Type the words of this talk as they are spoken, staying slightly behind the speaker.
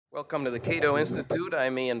Welcome to the Cato Institute.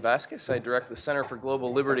 I'm Ian Vasquez. I direct the Center for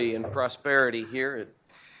Global Liberty and Prosperity here.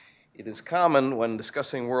 It is common when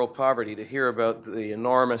discussing world poverty to hear about the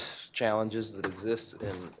enormous challenges that exist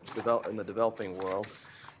in the developing world,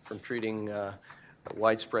 from treating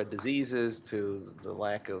widespread diseases to the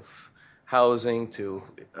lack of housing to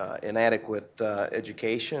inadequate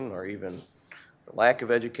education or even lack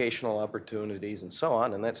of educational opportunities and so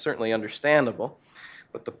on, and that's certainly understandable.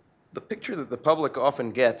 But the picture that the public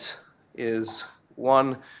often gets is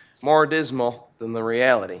one more dismal than the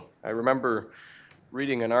reality. I remember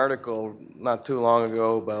reading an article not too long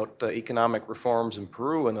ago about economic reforms in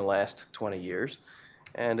Peru in the last 20 years,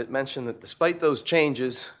 and it mentioned that despite those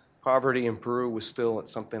changes, poverty in Peru was still at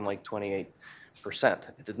something like 28%.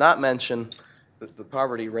 It did not mention that the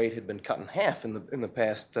poverty rate had been cut in half in the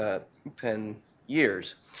past 10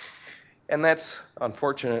 years. And that's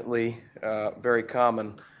unfortunately very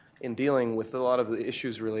common in dealing with a lot of the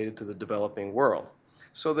issues related to the developing world.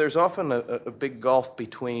 So there's often a big gulf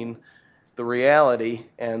between the reality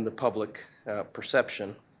and the public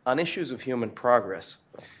perception on issues of human progress.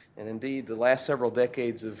 And indeed, the last several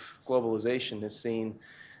decades of globalization has seen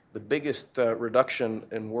the biggest reduction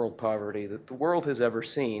in world poverty that the world has ever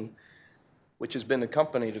seen, which has been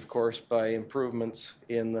accompanied, of course, by improvements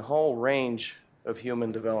in the whole range of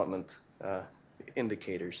human development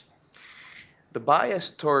indicators. The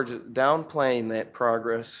bias toward downplaying that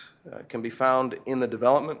progress can be found in the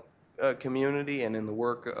development community and in the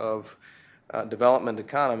work of development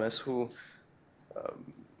economists who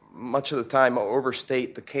much of the time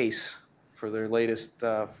overstate the case for their latest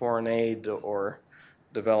foreign aid or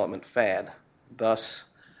development fad. Thus,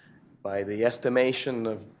 by the estimation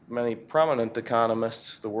of many prominent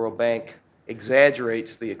economists, the World Bank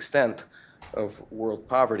exaggerates the extent of world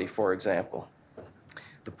poverty, for example.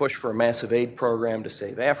 The push for a massive aid program to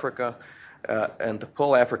save Africa and to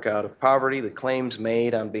pull Africa out of poverty, the claims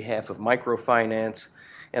made on behalf of microfinance,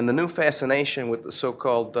 and the new fascination with the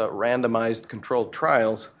so-called randomized controlled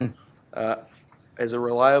trials as a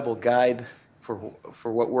reliable guide for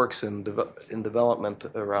what works in development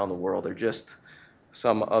around the world are just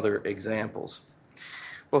some other examples.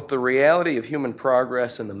 Both the reality of human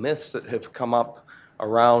progress and the myths that have come up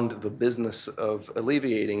around the business of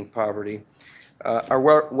alleviating poverty are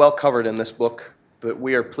well covered in this book that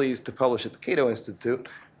we are pleased to publish at the Cato Institute,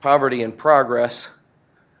 Poverty and Progress,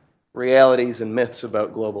 Realities and Myths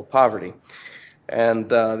About Global Poverty. And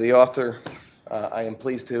the author I am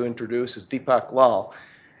pleased to introduce is Deepak Lal.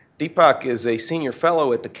 Deepak is a senior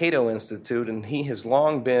fellow at the Cato Institute, and he has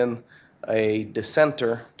long been a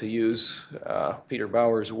dissenter, to use Peter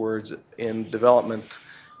Bauer's words, in development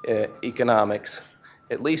economics.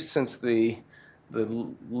 At least since the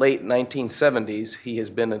late 1970s, he has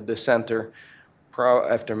been a dissenter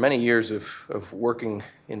after many years of working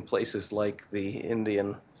in places like the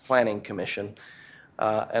Indian Planning Commission.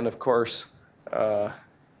 And of course,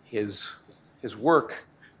 his work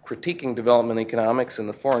critiquing development economics and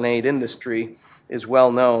the foreign aid industry is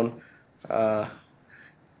well known.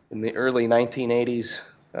 In the early 1980s,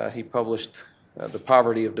 he published The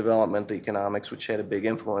Poverty of Development Economics, which had a big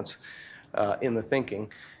influence in the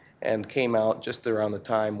thinking, and came out just around the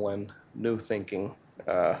time when new thinking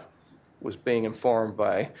was being informed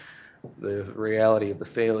by the reality of the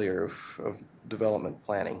failure of development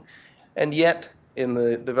planning. And yet, in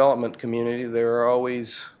the development community, there are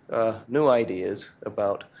always new ideas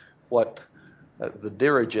about what the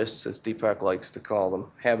dirigists, as Deepak likes to call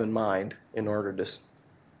them, have in mind in order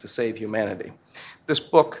to save humanity. This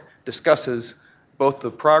book discusses both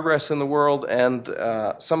the progress in the world and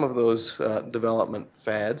some of those development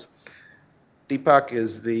fads. Deepak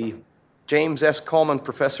is the James S. Coleman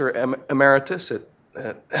Professor Emeritus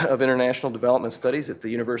of International Development Studies at the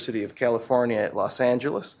University of California at Los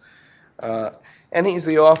Angeles. And he's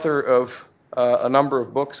the author of a number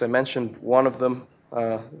of books. I mentioned one of them.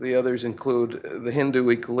 The others include The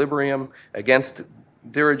Hindu Equilibrium, Against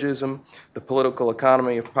Dirigism, The Political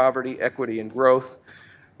Economy of Poverty, Equity and Growth,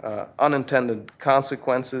 Unintended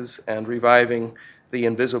Consequences, and Reviving the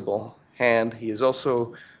Invisible Hand. He is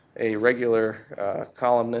also a regular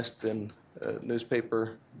columnist in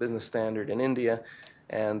newspaper Business Standard in India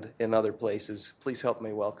and in other places. Please help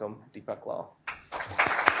me welcome Deepak Lal.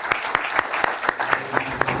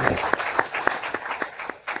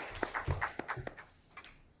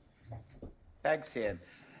 Thanks, Ian.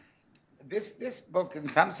 This book, in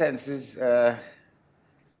some senses,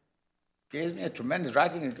 gives me a tremendous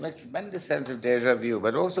sense of déjà vu,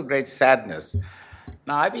 but also great sadness.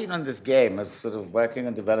 Now, I've been on this game of sort of working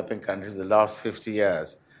in developing countries the last 50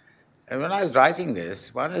 years. And when I was writing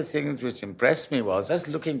this, one of the things which impressed me was, just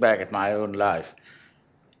looking back at my own life,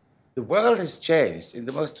 the world has changed in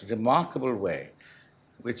the most remarkable way,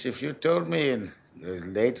 which if you told me in as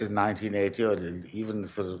late as 1980 or even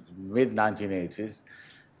sort of mid-1980s,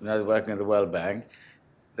 when I was working at the World Bank,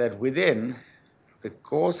 that within the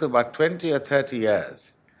course of about 20 or 30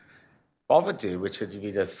 years, poverty, which had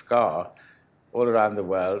been a scar all around the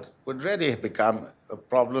world, would really become a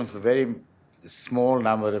problem for a very small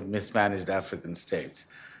number of mismanaged African states.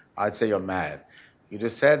 I'd say you're mad. You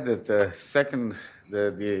just said that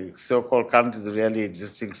the so-called countries of really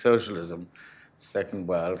existing socialism, Second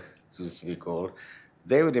World, it used to be called,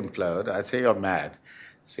 they would implode. I'd say you're mad.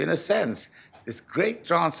 So in a sense, this great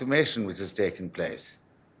transformation which has taken place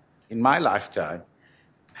in my lifetime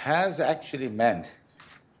has actually meant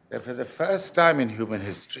that for the first time in human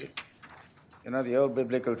history, you know, the old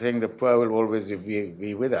biblical thing, the poor will always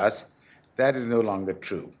be with us, that is no longer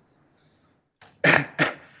true.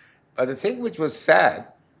 But the thing which was sad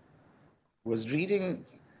was reading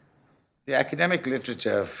the academic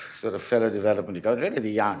literature of sort of fellow development economists, really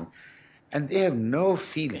the young, and they have no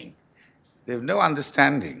feeling, they have no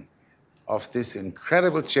understanding of this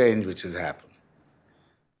incredible change which has happened.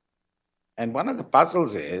 And one of the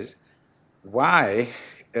puzzles is why,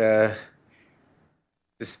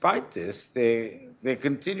 despite this, they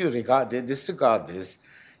disregard this,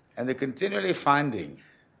 and they're continually finding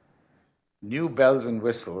new bells and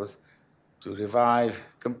whistles to revive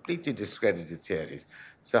completely discredited theories.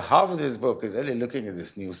 So half of this book is really looking at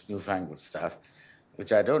this newfangled stuff,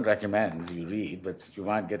 which I don't recommend you read, but you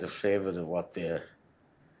might get a flavor of what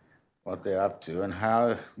they're up to and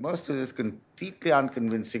how most of this is completely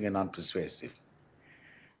unconvincing and unpersuasive.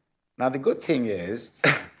 Now, the good thing is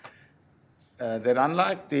that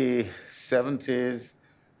unlike the 70s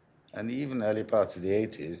and even early parts of the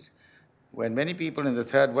 80s, when many people in the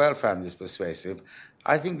third world found this persuasive,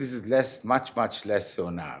 I think this is much less so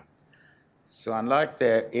now. So unlike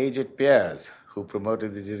their aged peers who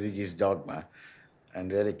promoted the Dirigis dogma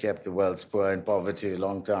and really kept the world's poor in poverty a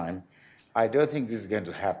long time, I don't think this is going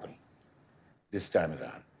to happen this time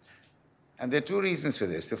around. And there are two reasons for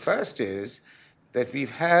this. The first is that we've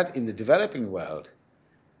had in the developing world,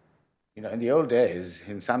 you know, in the old days,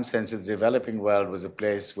 in some senses, the developing world was a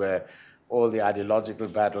place where all the ideological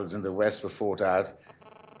battles in the West were fought out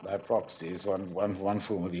by proxies, one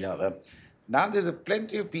form or the other. Now there's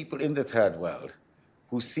plenty of people in the third world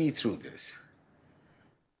who see through this.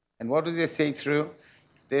 And what do they see through?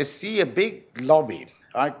 They see a big lobby,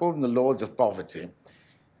 I call them the Lords of Poverty,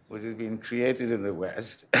 which has been created in the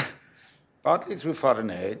West, partly through foreign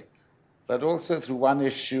aid, but also through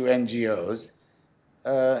one-issue NGOs,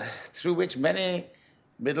 through which many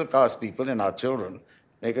middle-class people and our children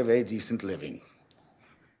make a very decent living.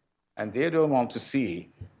 And they don't want to see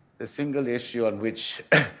the single issue on which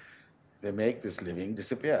they make this living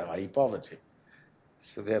disappear, i.e. poverty.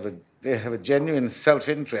 So they have a genuine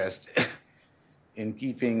self-interest in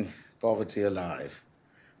keeping poverty alive,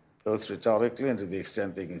 both rhetorically and to the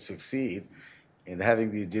extent they can succeed in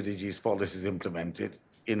having the Dirigi's policies implemented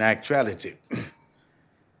in actuality.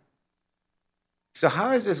 So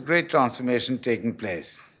how is this great transformation taking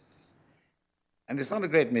place? And it's not a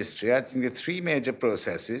great mystery. I think there are three major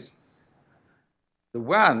processes.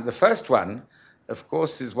 The first one, of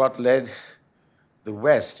course, is what led the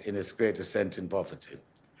West in its great ascent in poverty.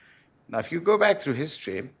 Now, if you go back through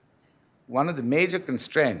history, one of the major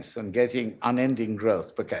constraints on getting unending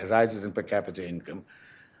growth, rises in per capita income,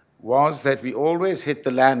 was that we always hit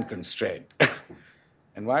the land constraint.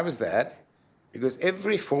 And why was that? Because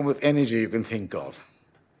every form of energy you can think of,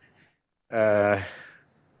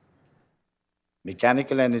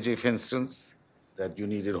 mechanical energy, for instance, that you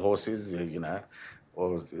needed horses,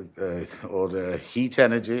 or the heat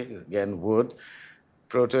energy, again, wood,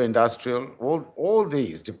 proto-industrial, all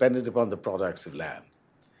these depended upon the products of land.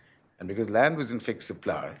 And because land was in fixed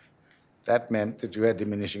supply, that meant that you had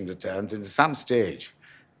diminishing returns, and at some stage,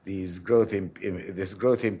 this growth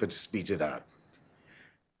impetus petered out.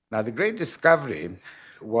 Now, the great discovery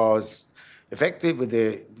was effectively with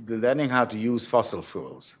the learning how to use fossil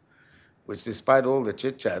fuels, which despite all the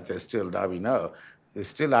chit-chat, now we know, they're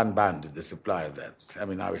still unbounded, the supply of that. I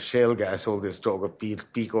mean, now with shale gas, all this talk of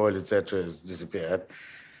peak oil, etc., has disappeared.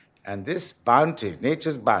 And this bounty,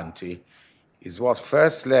 nature's bounty, is what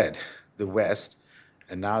first led the West,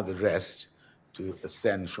 and now the rest, to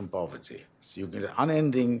ascend from poverty. So you get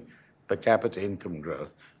unending per capita income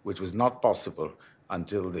growth, which was not possible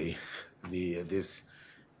until this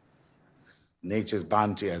nature's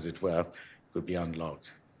bounty, as it were, could be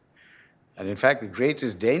unlocked. And in fact, the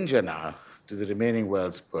greatest danger now to the remaining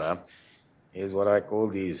world's poor is what I call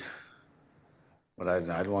these, I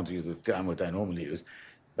don't want to use the term which I normally use,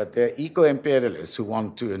 But they're eco-imperialists who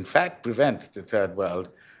want to, in fact, prevent the third world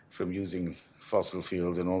from using fossil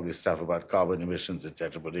fuels and all this stuff about carbon emissions,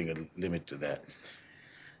 etc., putting a limit to that.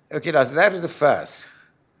 Okay, now, so that was the first.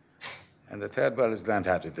 And the third world has learned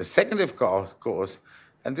how to. The second, of course,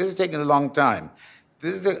 and this has taken a long time,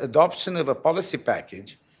 this is the adoption of a policy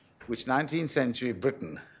package which 19th century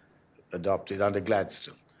Britain adopted under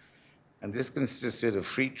Gladstone. And this consisted of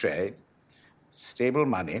free trade, stable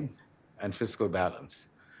money, and fiscal balance.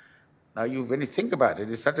 Now, when you think about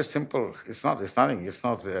it, it's such a simple, there's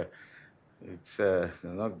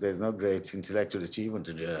no great intellectual achievement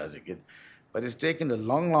in realizing it, but it's taken a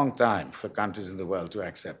long, long time for countries in the world to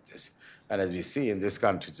accept this. And as we see in this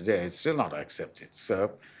country today, it's still not accepted.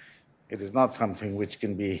 So it is not something which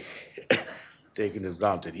can be taken as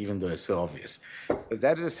granted, even though it's so obvious. But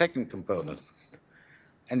that is the second component.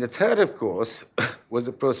 And the third, of course, was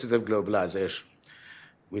the process of globalization,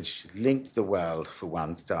 which linked the world for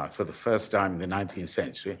the first time in the 19th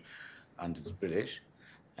century under the British,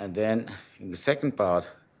 and then in the second part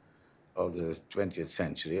of the 20th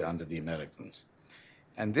century under the Americans.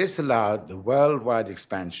 And this allowed the worldwide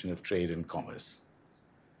expansion of trade and commerce.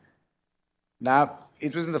 Now,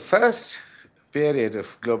 it was in the first period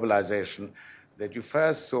of globalization that you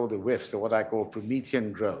first saw the whiffs of what I call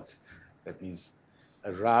Promethean growth. That means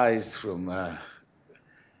a rise from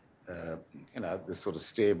this sort of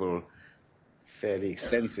stable, fairly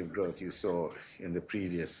extensive growth you saw in the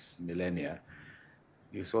previous millennia.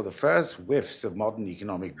 You saw the first whiffs of modern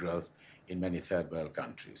economic growth in many third world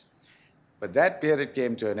countries. But that period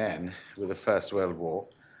came to an end with the First World War,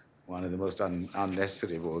 one of the most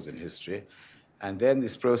unnecessary wars in history. And then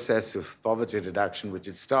this process of poverty reduction, which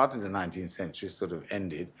had started in the 19th century, sort of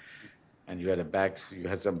ended. And you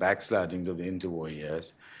had some backsliding to the interwar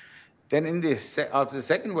years. Then after the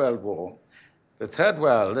Second World War, the Third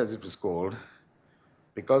World, as it was called,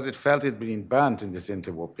 because it felt it had been burnt in this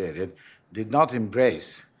interwar period, did not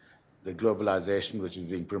embrace the globalization which was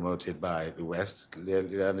being promoted by the West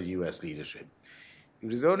under US leadership. It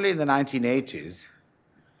was only in the 1980s,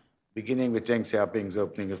 beginning with Deng Xiaoping's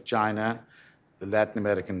opening of China, the Latin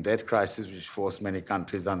American debt crisis, which forced many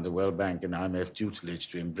countries under World Bank and IMF tutelage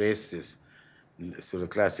to embrace this sort of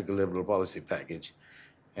classical liberal policy package.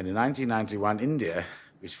 And in 1991, India,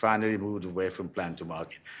 which finally moved away from plan to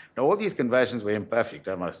market. Now, all these conversions were imperfect,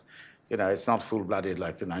 it's not full-blooded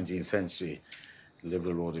like the 19th century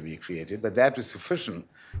liberal order we created, but that was sufficient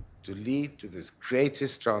to lead to this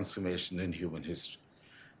greatest transformation in human history,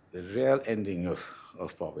 the real ending of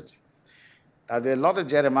poverty. Now, there are a lot of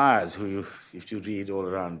Jeremiahs who, if you read all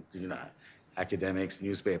around, academics,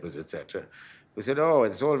 newspapers, etc., who said, oh,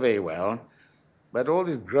 it's all very well, but all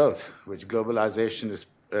this growth which globalization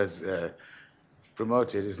has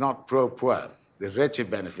promoted is not pro-poor. The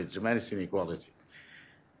wretched benefit, tremendous inequality.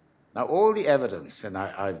 Now, all the evidence, and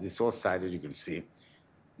it's all cited, you can see.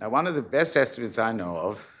 Now, one of the best estimates I know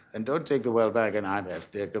of, and don't take the World Bank and IMF,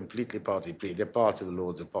 they're completely party-free. They're part of the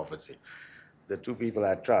lords of poverty. The two people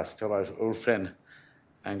I trust are my old friend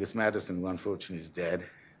Angus Maddison, who unfortunately is dead,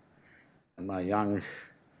 and my young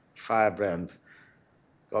firebrand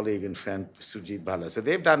colleague and friend Sujit Bhalla. So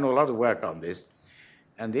they've done a lot of work on this,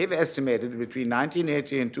 and they've estimated that between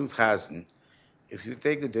 1980 and 2000, if you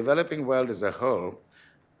take the developing world as a whole,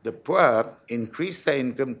 the poor increase their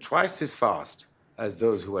income twice as fast as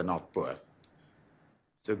those who are not poor.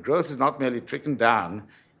 So growth is not merely trickled down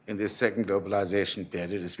in this second globalization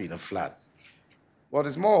period, it's been a flood. What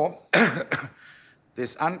is more,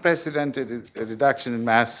 this unprecedented reduction in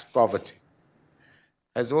mass poverty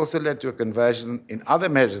has also led to a conversion in other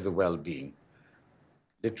measures of well-being: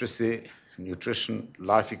 literacy, nutrition,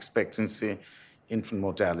 life expectancy, infant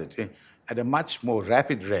mortality, at a much more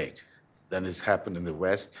rapid rate than has happened in the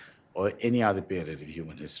West or any other period of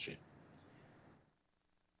human history.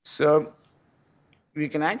 So we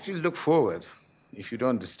can actually look forward, if you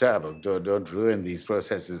don't disturb or don't ruin these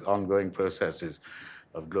processes, ongoing processes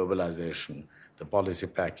of globalization, the policy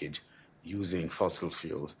package using fossil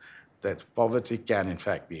fuels, that poverty can in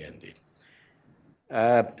fact be ended.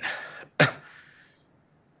 I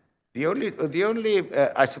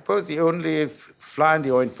suppose the only fly in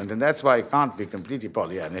the ointment, and that's why it can't be completely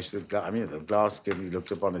Pollyannish, the glass can be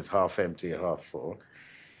looked upon as half empty or half full,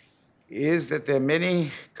 is that there are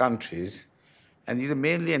many countries, and these are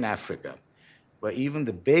mainly in Africa, where even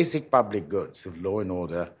the basic public goods of law and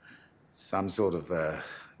order, some sort of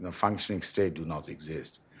functioning state do not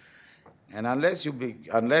exist. And unless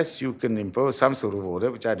you can impose some sort of order,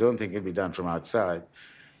 which I don't think can be done from outside,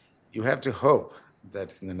 you have to hope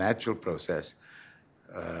that in the natural process,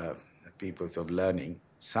 people of learning,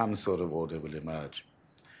 some sort of order will emerge.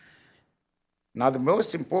 Now, the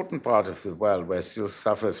most important part of the world where still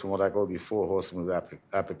suffers from what I call these four horsemen of the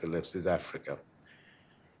apocalypse is Africa.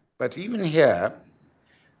 But even here,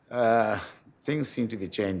 things seem to be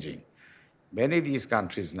changing. Many of these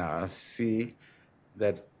countries now see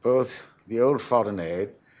that both the old foreign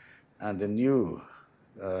aid and the new,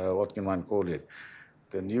 what can one call it,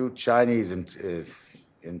 the new Chinese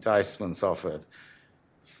enticements offered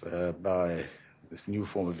by this new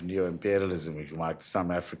form of neo-imperialism, which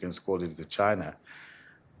some Africans call it the China,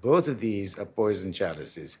 both of these are poison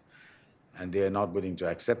chalices, and they are not willing to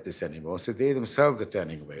accept this anymore. So they themselves are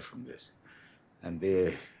turning away from this, and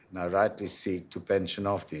they now rightly seek to pension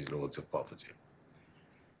off these lords of poverty.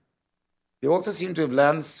 They also seem to have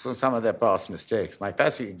learned from some of their past mistakes. My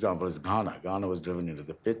classic example is Ghana. Ghana was driven into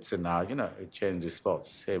the pits, and now, it changed its spots.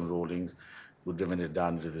 The same rulings who driven it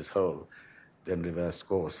down into this hole, then reversed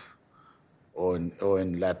course. Or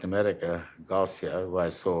in Latin America, Garcia, who I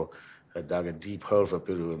saw had dug a deep hole for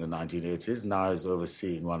Peru in the 1980s, now is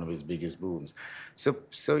overseeing one of his biggest booms.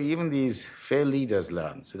 So even these failed leaders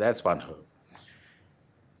learn. So that's one hope.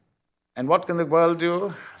 And what can the world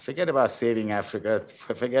do? Forget about saving Africa,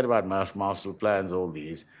 forget about Marshall Plans, all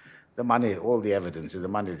these. The money, all the evidence, the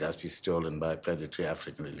money will just be stolen by predatory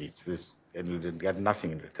African elites, and we didn't get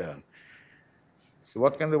nothing in return. So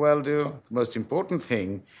what can the world do? The most important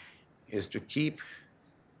thing is to keep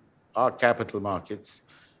our capital markets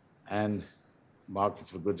and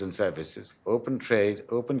markets for goods and services, open trade,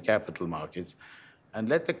 open capital markets, and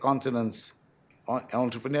let the continent's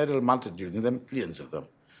entrepreneurial multitude, and there are millions of them,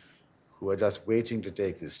 who are just waiting to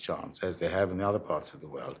take this chance, as they have in other parts of the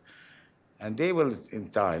world. And they will, in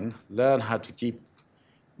time, learn how to keep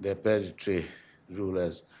their predatory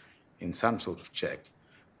rulers in some sort of check.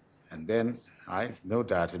 And then I have no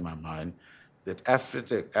doubt in my mind that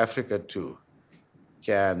Africa too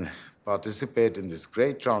can participate in this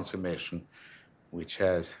great transformation which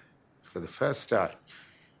has, for the first time,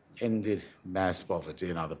 ended mass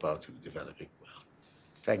poverty in other parts of the developing world.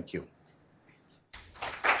 Thank you.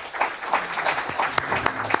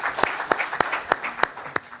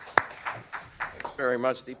 Very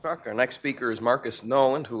much, Deepak. Our next speaker is Marcus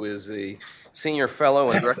Noland, who is a senior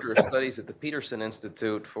fellow and director of studies at the Peterson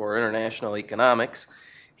Institute for International Economics.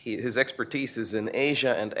 His expertise is in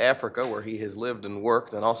Asia and Africa, where he has lived and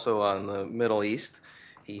worked, and also on the Middle East.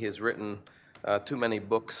 He has written too many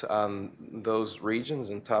books on those regions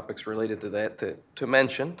and topics related to that to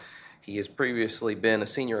mention. He has previously been a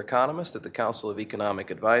senior economist at the Council of Economic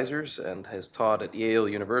Advisors and has taught at Yale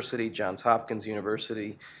University, Johns Hopkins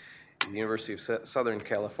University, the University of Southern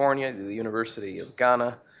California, the University of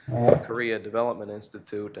Ghana, Korea Development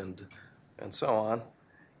Institute, and so on.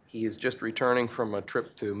 He is just returning from a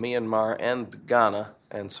trip to Myanmar and Ghana,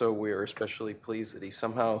 and so we are especially pleased that he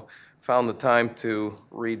somehow found the time to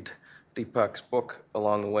read Deepak's book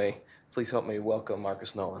along the way. Please help me welcome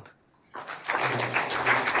Marcus Noland.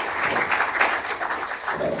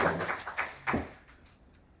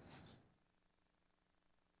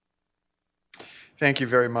 Thank you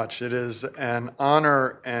very much. It is an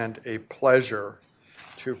honor and a pleasure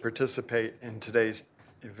to participate in today's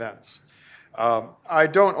events. I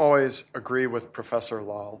don't always agree with Professor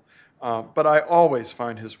Lal, but I always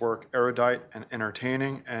find his work erudite and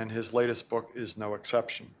entertaining, and his latest book is no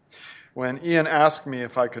exception. When Ian asked me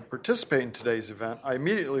if I could participate in today's event, I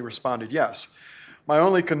immediately responded yes. My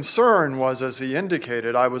only concern was, as he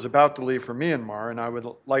indicated, I was about to leave for Myanmar, and I would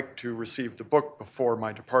like to receive the book before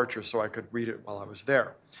my departure so I could read it while I was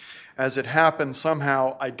there. As it happened,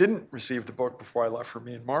 somehow I didn't receive the book before I left for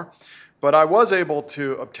Myanmar, but I was able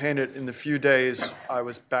to obtain it in the few days I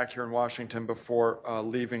was back here in Washington before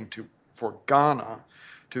leaving for Ghana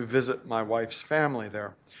to visit my wife's family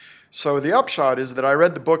there. So the upshot is that I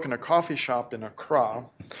read the book in a coffee shop in Accra,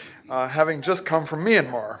 having just come from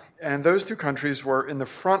Myanmar. And those two countries were in the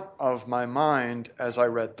front of my mind as I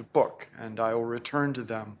read the book, and I will return to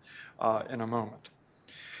them in a moment.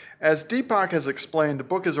 As Deepak has explained, the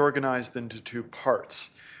book is organized into two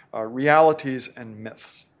parts, realities and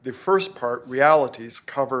myths. The first part, realities,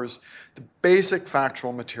 covers the basic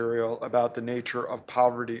factual material about the nature of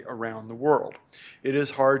poverty around the world. It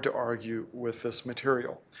is hard to argue with this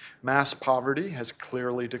material. Mass poverty has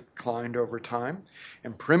clearly declined over time,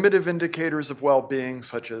 and primitive indicators of well-being,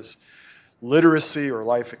 such as literacy or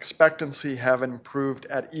life expectancy, have improved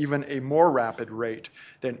at even a more rapid rate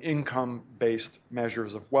than income-based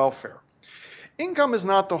measures of welfare. Income is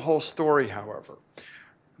not the whole story, however.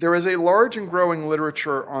 There is a large and growing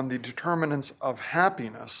literature on the determinants of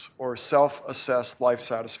happiness, or self-assessed life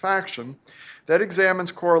satisfaction, that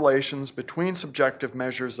examines correlations between subjective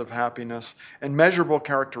measures of happiness and measurable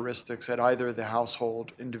characteristics at either the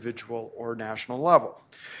household, individual, or national level.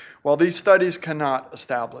 While these studies cannot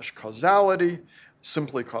establish causality,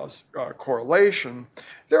 simply correlation,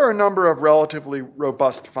 there are a number of relatively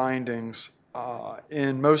robust findings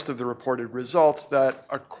in most of the reported results that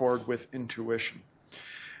accord with intuition.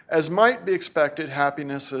 As might be expected,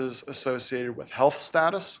 happiness is associated with health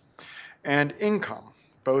status and income,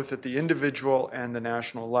 both at the individual and the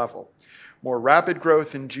national level. More rapid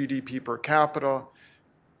growth in GDP per capita,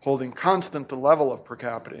 holding constant the level of per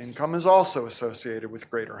capita income, is also associated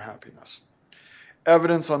with greater happiness.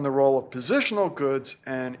 Evidence on the role of positional goods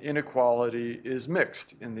and inequality is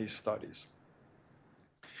mixed in these studies.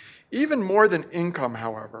 Even more than income,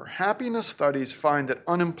 however, happiness studies find that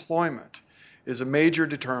unemployment is a major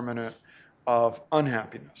determinant of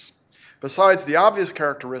unhappiness. Besides the obvious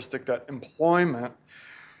characteristic that employment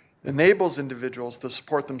enables individuals to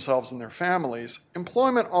support themselves and their families,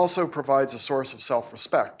 employment also provides a source of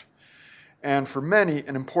self-respect, and for many,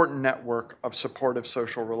 an important network of supportive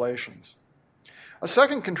social relations. A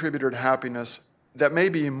second contributor to happiness that may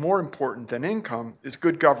be more important than income is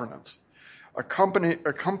good governance,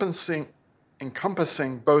 encompassing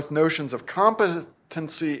both notions of competency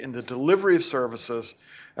in the delivery of services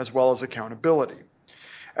as well as accountability.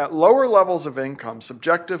 At lower levels of income,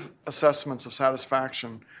 subjective assessments of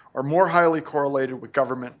satisfaction are more highly correlated with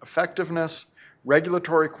government effectiveness,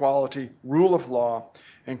 regulatory quality, rule of law,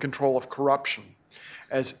 and control of corruption.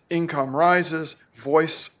 As income rises,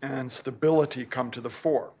 voice and stability come to the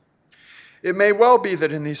fore. It may well be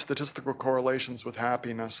that in these statistical correlations with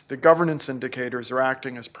happiness, the governance indicators are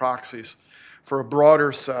acting as proxies for a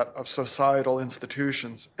broader set of societal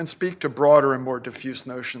institutions and speak to broader and more diffuse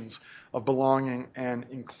notions of belonging and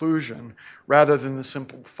inclusion rather than the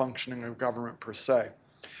simple functioning of government per se.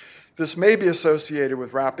 This may be associated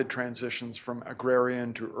with rapid transitions from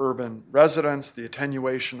agrarian to urban residents, the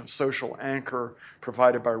attenuation of social anchor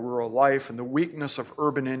provided by rural life, and the weakness of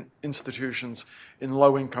urban institutions in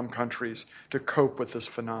low-income countries to cope with this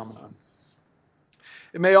phenomenon.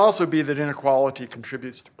 It may also be that inequality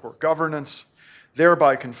contributes to poor governance,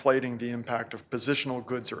 thereby conflating the impact of positional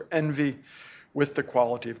goods or envy with the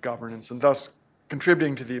quality of governance, and thus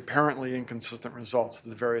contributing to the apparently inconsistent results that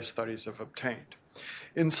the various studies have obtained.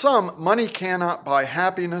 In sum, money cannot buy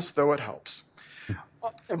happiness, though it helps.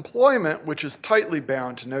 Employment, which is tightly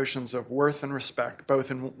bound to notions of worth and respect,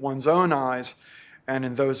 both in one's own eyes and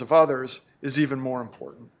in those of others, is even more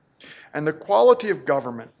important. And the quality of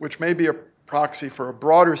government, which may be a proxy for a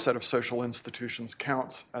broader set of social institutions,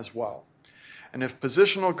 counts as well. And if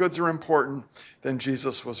positional goods are important, then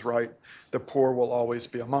Jesus was right. The poor will always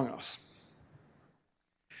be among us.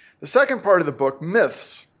 The second part of the book,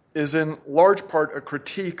 Myths, is in large part a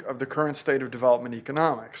critique of the current state of development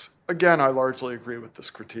economics. Again, I largely agree with this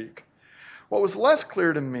critique. What was less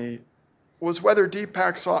clear to me was whether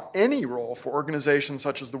Deepak saw any role for organizations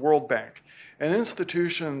such as the World Bank, an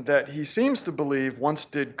institution that he seems to believe once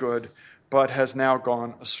did good but has now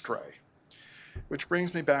gone astray. Which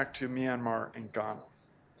brings me back to Myanmar and Ghana.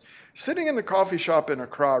 Sitting in the coffee shop in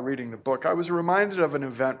Accra reading the book, I was reminded of an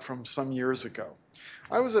event from some years ago.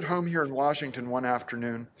 I was at home here in Washington one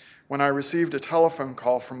afternoon when I received a telephone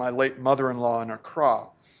call from my late mother-in-law in Accra,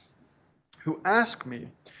 who asked me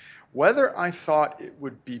whether I thought it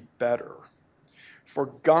would be better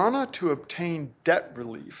for Ghana to obtain debt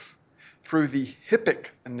relief through the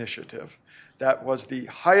HIPC initiative, that was the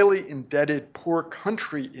Highly Indebted Poor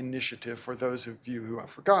Country Initiative, for those of you who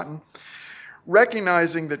have forgotten,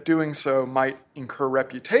 recognizing that doing so might incur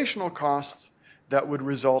reputational costs that would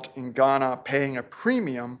result in Ghana paying a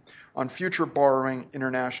premium on future borrowing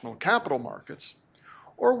international capital markets,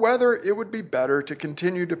 or whether it would be better to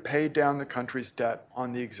continue to pay down the country's debt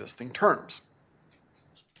on the existing terms.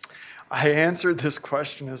 I answered this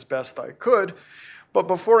question as best I could, but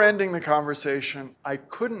before ending the conversation, I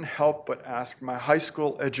couldn't help but ask my high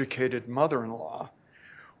school educated mother-in-law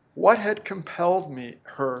what had compelled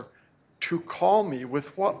her to call me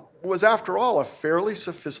with what was, after all, a fairly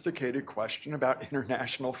sophisticated question about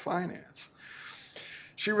international finance.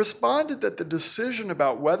 She responded that the decision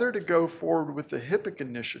about whether to go forward with the HIPC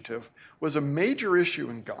initiative was a major issue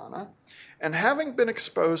in Ghana, and having been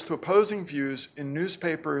exposed to opposing views in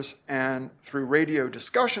newspapers and through radio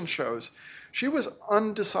discussion shows, she was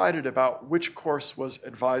undecided about which course was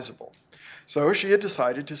advisable. So she had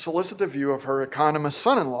decided to solicit the view of her economist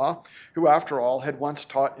son-in-law, who, after all, had once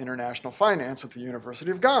taught international finance at the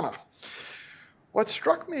University of Ghana. What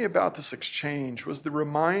struck me about this exchange was the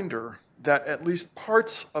reminder that at least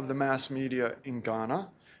parts of the mass media in Ghana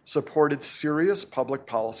supported serious public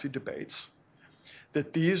policy debates,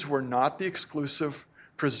 that these were not the exclusive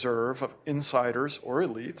preserve of insiders or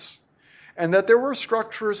elites, and that there were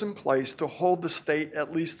structures in place to hold the state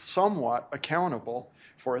at least somewhat accountable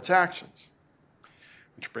for its actions.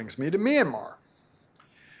 Which brings me to Myanmar.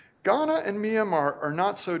 Ghana and Myanmar are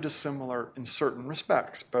not so dissimilar in certain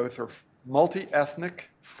respects. Both are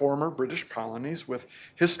multi-ethnic former British colonies with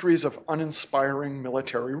histories of uninspiring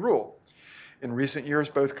military rule. In recent years,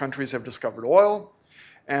 both countries have discovered oil,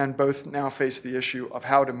 and both now face the issue of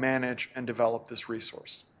how to manage and develop this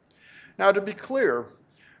resource. Now, to be clear,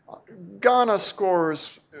 Ghana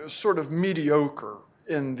scores sort of mediocre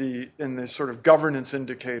in the sort of governance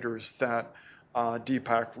indicators that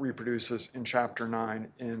Deepak reproduces in Chapter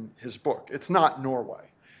 9 in his book. It's not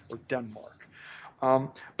Norway or Denmark.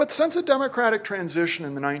 But since a democratic transition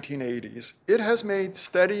in the 1980s, it has made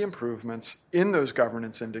steady improvements in those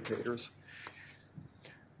governance indicators.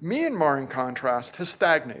 Myanmar, in contrast, has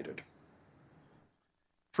stagnated.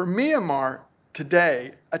 For Myanmar,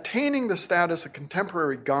 today, attaining the status of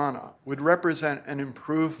contemporary Ghana would represent an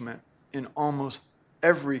improvement in almost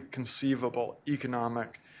every conceivable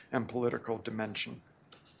economic and political dimension.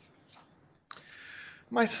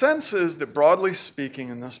 My sense is that, broadly speaking,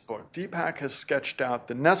 in this book, Deepak has sketched out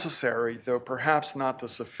the necessary, though perhaps not the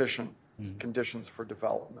sufficient, conditions for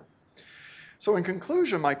development. So in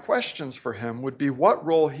conclusion, my questions for him would be what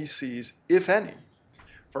role he sees, if any,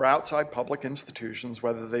 for outside public institutions,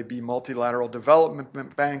 whether they be multilateral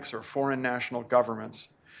development banks or foreign national governments,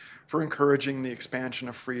 for encouraging the expansion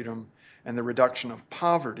of freedom and the reduction of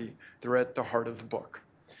poverty that are at the heart of the book,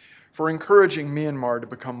 for encouraging Myanmar to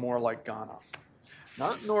become more like Ghana.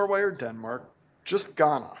 Not Norway or Denmark, just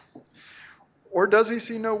Ghana. Or does he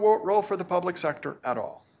see no role for the public sector at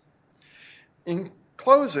all? In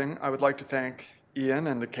closing, I would like to thank Ian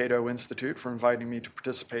and the Cato Institute for inviting me to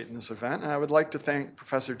participate in this event, and I would like to thank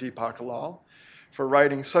Professor Deepak Halal for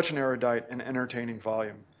writing such an erudite and entertaining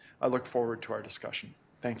volume. I look forward to our discussion.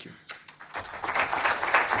 Thank you.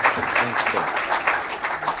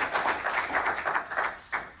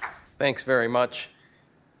 Thanks very much.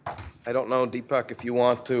 I don't know, Deepak, if you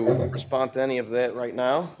want to respond to any of that right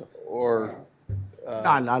now, or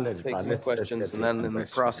I'll let it take pass. some questions, and then in the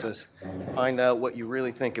process, find out what you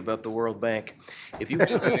really think about the World Bank. If you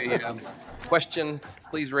have a question,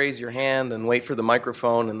 please raise your hand and wait for the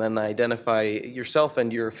microphone, and then identify yourself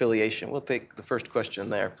and your affiliation. We'll take the first question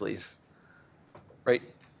there, please. Right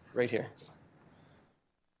here.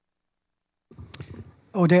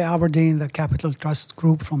 O'Day Aberdeen, the Capital Trust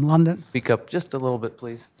Group from London. Speak up just a little bit,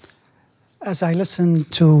 please. As I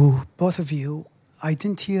listened to both of you, I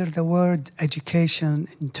didn't hear the word education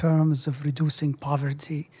in terms of reducing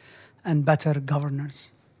poverty and better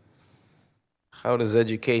governance.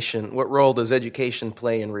 What role does education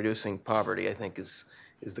play in reducing poverty, I think is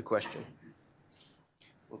the question.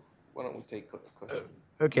 Why don't we take a question?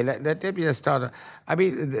 Okay, let me just start. I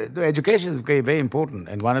mean, the education is very, very important.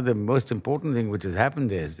 And one of the most important things which has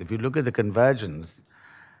happened is, if you look at the convergence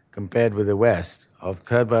compared with the West of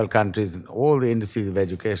third world countries and all the industries of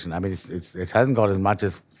education, I mean, it hasn't got as much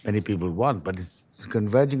as many people want, but it's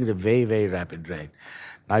converging at a very, very rapid rate.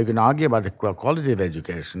 Now, you can argue about the quality of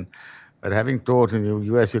education, but having taught in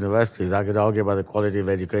U.S. universities, I could argue about the quality of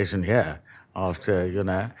education here after,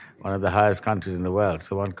 one of the highest countries in the world.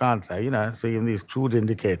 So one can't, so even these crude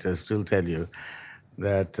indicators still tell you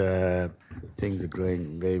that things are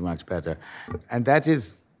growing very much better. And that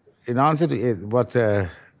is, in answer to what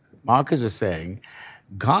Marcus was saying,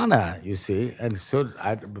 Ghana, you see, and so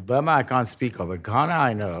Burma I can't speak of, but Ghana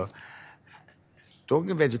I know,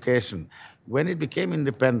 talking of education, when it became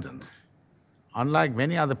independent, unlike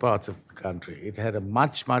many other parts of the country, it had a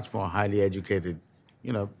much, much more highly educated,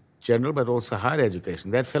 general but also higher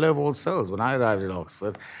education. They had Fellow of All Souls. When I arrived at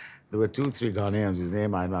Oxford, there were 2-3 Ghanaians whose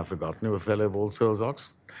name I have forgotten, who were Fellow of All Souls,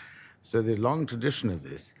 Oxford. So there's a long tradition of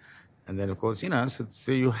this. And then, of course,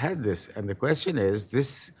 so you had this. And the question is,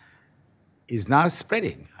 this is now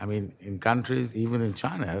spreading. I mean, in countries, even in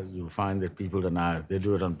China, you find that people they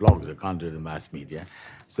do it on blogs, they can't do it in mass media.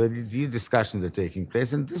 So these discussions are taking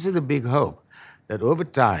place. And this is the big hope, that over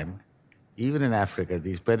time, even in Africa,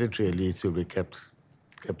 these predatory elites will be kept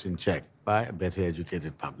in check by a better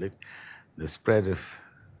educated public. The spread of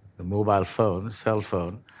the mobile phone, cell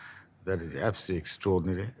phone, that is absolutely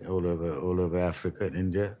extraordinary all over Africa, and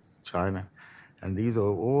India, China. And these are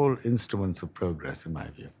all instruments of progress, in my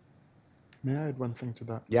view. May I add one thing to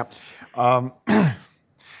that? Yep.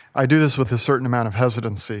 I do this with a certain amount of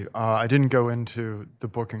hesitancy. I didn't go into the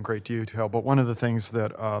book in great detail, but one of the things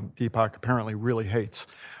that Deepak apparently really hates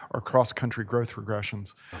are cross-country growth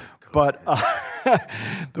regressions. But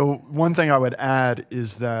the one thing I would add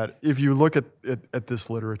is that if you look at this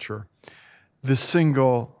literature, the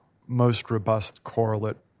single most robust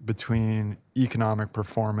correlate between economic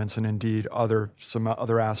performance and indeed some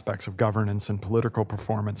other aspects of governance and political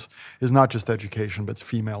performance is not just education, but it's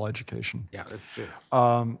female education. Yeah, that's true.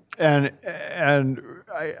 And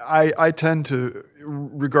I tend to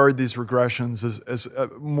regard these regressions as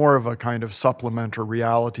more of a kind of supplement or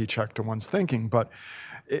reality check to one's thinking, but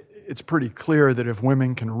it's pretty clear that if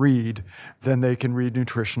women can read, then they can read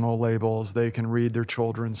nutritional labels, they can read their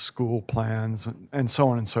children's school plans, and so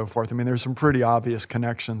on and so forth. I mean, there's some pretty obvious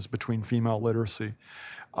connections between female literacy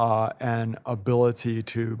and ability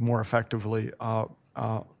to more effectively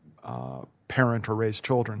parent or raise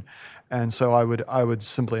children. And so I would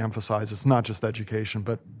simply emphasize it's not just education,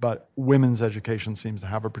 but women's education seems to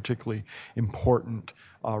have a particularly important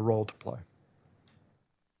role to play.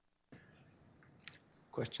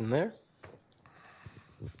 Question there?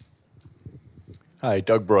 Hi,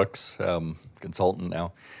 Doug Brooks, consultant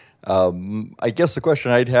now. I guess the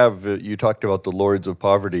question I'd have, you talked about the lords of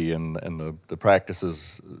poverty and the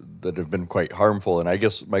practices that have been quite harmful, and I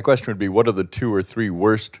guess my question would be, what are the 2 or 3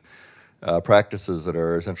 worst practices that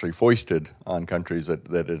are essentially foisted on countries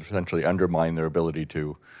that essentially undermine their ability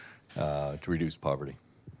to reduce poverty?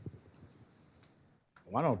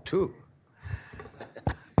 1 or 2.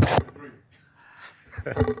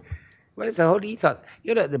 Well, it's a whole ethos.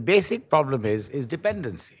 The basic problem is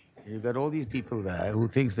dependency. You've got all these people there who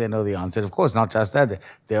thinks they know the answer. Of course, not just that.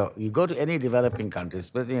 You go to any developing country,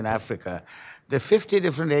 especially in Africa, there are 50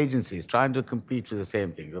 different agencies trying to compete for the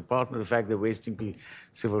same thing. Apart from the fact they're wasting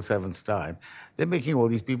civil servants' time, they're making all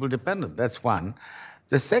these people dependent. That's one.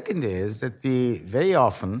 The second is that very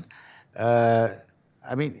often, the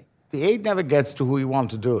aid never gets to who you want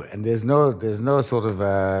to do it. And there's no sort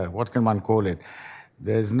of, what can one call it?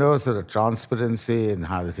 There's no sort of transparency in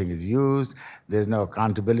how the thing is used. There's no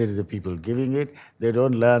accountability to the people giving it. They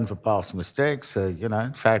don't learn from past mistakes. So,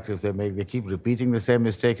 in fact, if they keep repeating the same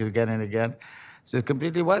mistake again and again, so it's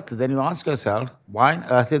completely worthless. Then you ask yourself, why on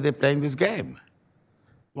earth are they playing this game?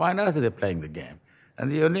 Why on earth are they playing the game?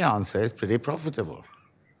 And the only answer is pretty profitable.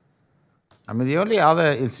 I mean, the only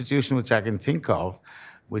other institution which I can think of,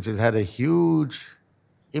 which has had a huge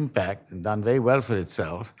impact and done very well for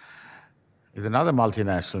itself, is another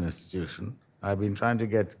multinational institution. I've been trying to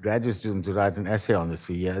get graduate students to write an essay on this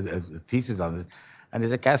for years, a thesis on this, and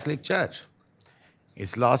it's a Catholic church.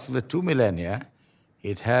 It's lasted for 2 millennia.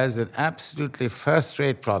 It has an absolutely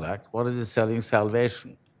first-rate product. What is it selling?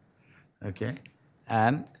 Salvation. Okay?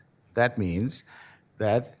 And that means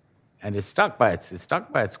that, and it's stuck by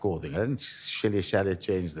its core thing. I didn't shall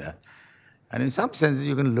change that. And in some sense,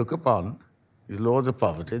 you can look upon the lords of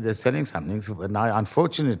poverty. They're selling something. But now,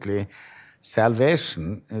 unfortunately,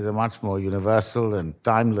 salvation is a much more universal and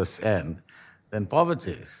timeless end than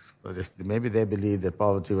poverty is. But maybe they believe that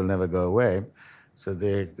poverty will never go away, so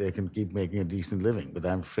they can keep making a decent living. But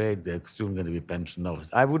I'm afraid they're soon going to be pension officers.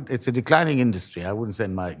 It's a declining industry. I wouldn't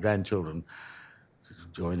send my grandchildren to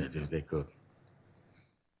join it if they could.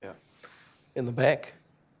 Yeah. In the back.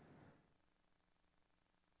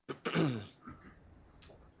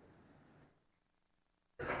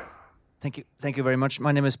 Thank you very much.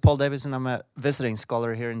 My name is Paul Davison. I'm a visiting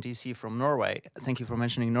scholar here in DC from Norway. Thank you for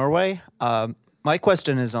mentioning Norway. My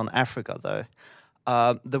question is on Africa, though.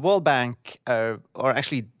 The World Bank, or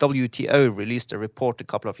actually WTO, released a report a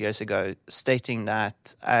couple of years ago stating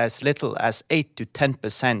that as little as 8 to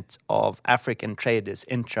 10% of African trade is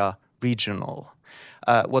intra-regional.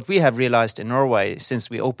 What we have realized in Norway, since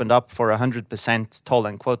we opened up for 100% toll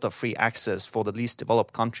and quota-free access for the least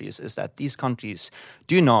developed countries, is that these countries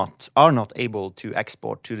are not able to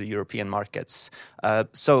export to the European markets.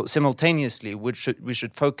 So simultaneously, we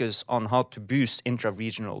should focus on how to boost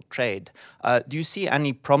intra-regional trade. Do you see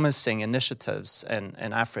any promising initiatives in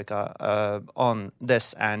Africa on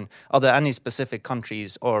this? And are there any specific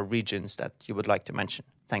countries or regions that you would like to mention?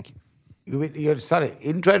 Thank you. Sorry,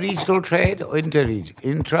 intra-regional trade or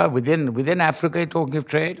inter-region? Within Africa, you're talking of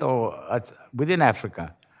trade, or within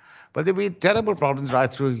Africa? But there'll be terrible problems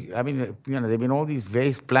right through. I mean, there've been all these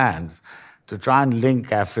various plans to try and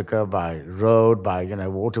link Africa by road, by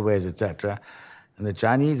waterways, etc. And the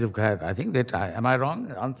Chinese have had, I think that, am I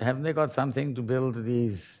wrong? Haven't they got something to build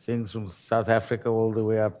these things from South Africa all the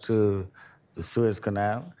way up to the Suez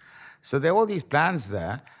Canal? So there are all these plans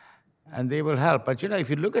there. And they will help. But, if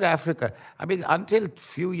you look at Africa, I mean, until a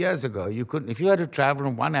few years ago, you couldn't, if you had to travel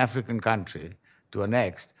from one African country to a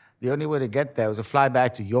next, the only way to get there was to fly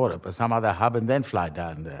back to Europe or some other hub and then fly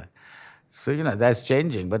down there. So, that's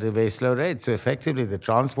changing, but at a very slow rate. So effectively, the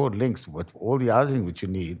transport links, all the other things which you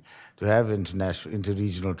need to have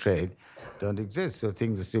interregional trade don't exist. So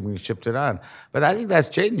things are still being shipped around. But I think that's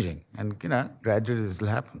changing, and, gradually this will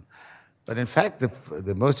happen. But in fact,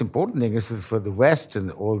 the most important thing is for the West and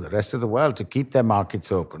all the rest of the world to keep their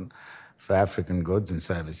markets open for African goods and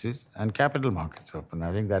services and capital markets open.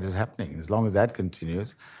 I think that is happening. As long as that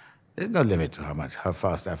continues, there's no limit to how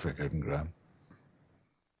fast Africa can grow.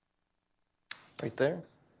 Right there.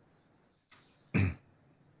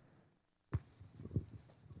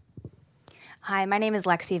 Hi, my name is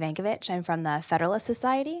Lexi Vankovich. I'm from the Federalist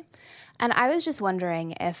Society. And I was just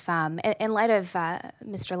wondering if, in light of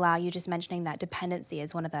Mr. Lau, you just mentioning that dependency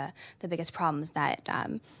is one of the biggest problems that,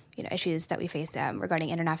 issues that we face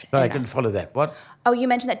regarding international... Sorry, I couldn't follow that. What? Oh, you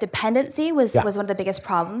mentioned that dependency was one of the biggest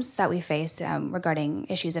problems that we face regarding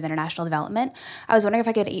issues of international development. I was wondering if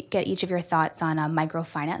I could get each of your thoughts on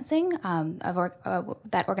microfinancing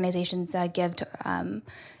that organizations give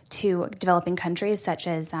to developing countries, such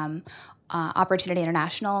as Opportunity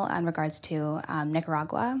International in regards to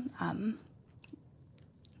Nicaragua.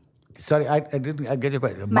 Sorry, I didn't get your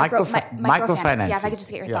question. Microfinancing. Yeah, if I could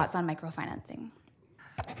just get your thoughts on microfinancing.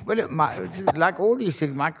 Well, like all these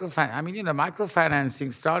things,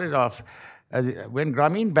 microfinancing started off when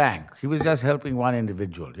Grameen Bank, he was just helping one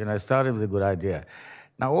individual. It started with a good idea.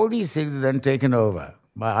 Now, all these things are then taken over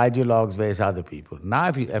by ideologues, various other people. Now,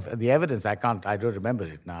 if the evidence, I don't remember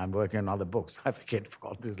it now. I'm working on other books. I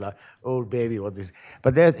forgot this like old baby, what this.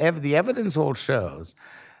 But the evidence all shows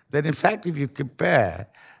that, in fact, if you compare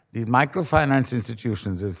these microfinance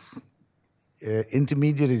institutions as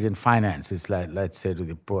intermediaries in finances, like, let's say, to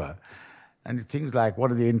the poor, and things like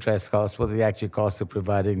what are the interest costs, what are the actual costs of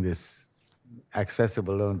providing this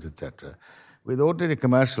accessible loans, etc. With ordinary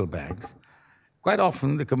commercial banks, quite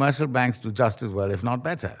often the commercial banks do just as well, if not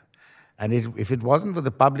better. And if it wasn't for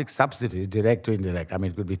the public subsidies, direct to indirect,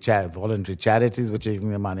 it could be voluntary charities which are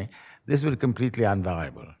giving the money, this would be completely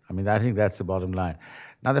unviable. I think that's the bottom line.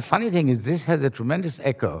 Now, the funny thing is this has a tremendous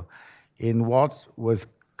echo in what was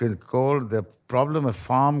called the problem of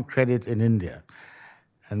farm credit in India.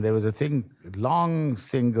 And there was a long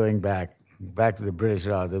thing going back to the British,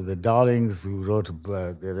 the Darlings who wrote,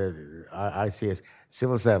 the ICS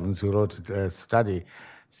civil servants who wrote a study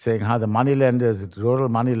saying how the moneylenders, rural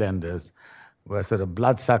moneylenders, were sort of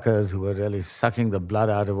bloodsuckers who were really sucking the blood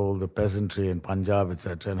out of all the peasantry in Punjab,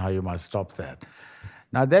 etc., and how you must stop that.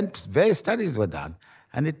 Now, then various studies were done,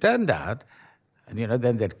 and it turned out, and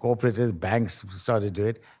then that corporators, banks started to do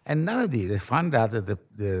it, and none of these, they found out that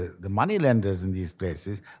the moneylenders in these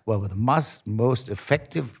places were the most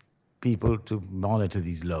effective people to monitor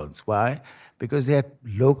these loans. Why? Because they had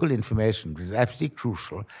local information, which is absolutely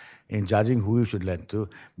crucial in judging who you should lend to,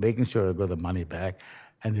 making sure you got the money back.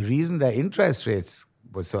 And the reason their interest rates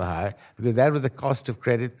were so high, because that was the cost of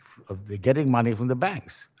credit of getting money from the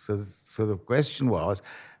banks. So the question was,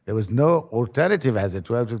 there was no alternative, as it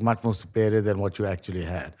were, which was much more superior than what you actually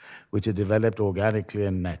had, which had developed organically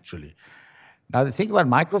and naturally. Now, the thing about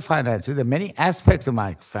microfinance is there are many aspects of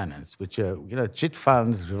microfinance, which are, chit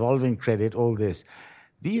funds, revolving credit, all this.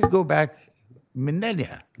 These go back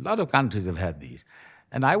millennia. A lot of countries have had these.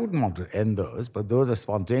 And I wouldn't want to end those, but those are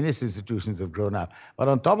spontaneous institutions that have grown up. But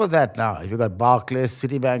on top of that now, if you've got Barclays,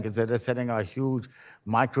 Citibank, etc., setting out huge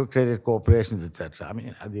microcredit corporations, etc.,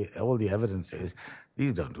 all the evidence is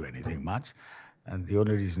these don't do anything much. And the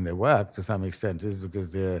only reason they work, to some extent, is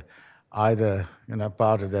because they're either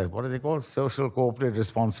part of that, what do they call, social corporate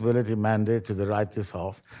responsibility mandate to write this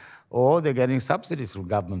off, or they're getting subsidies from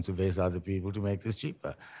governments of various other people to make this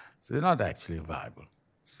cheaper. So they're not actually viable.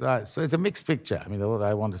 So it's a mixed picture. What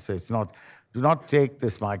I want to say, do not take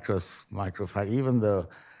this microfinance, even though,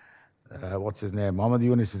 what's his name, Muhammad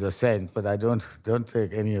Yunus is a saint, but I don't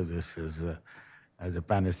take any of this as a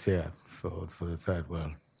panacea for the third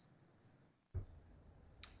world.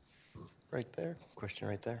 Right there. Question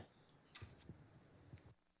right there.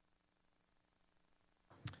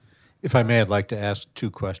 If I may, I'd like to ask two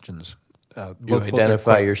questions. You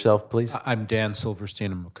identify yourself, please. I'm Dan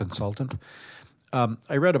Silverstein. I'm a consultant.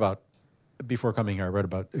 Before coming here, I read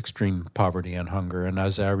about extreme poverty and hunger. And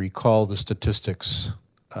as I recall the statistics,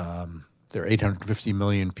 there are 850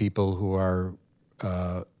 million people who are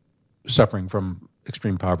suffering from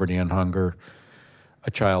extreme poverty and hunger. A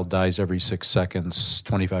child dies every 6 seconds,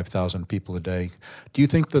 25,000 people a day. Do you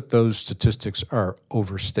think that those statistics are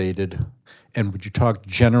overstated? And would you talk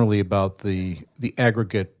generally about the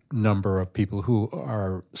aggregate number of people who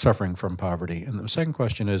are suffering from poverty? And the second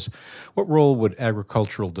question is, what role would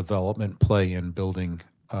agricultural development play in building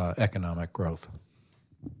economic growth?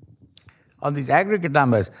 On these aggregate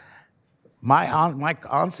numbers, my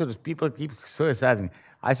answer is people keep so exciting.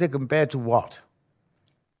 I say compared to what?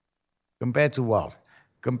 Compared to what?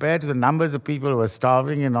 Compared to the numbers of people who are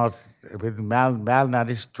starving and not with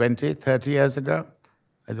malnourished 20, 30 years ago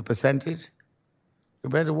as a percentage?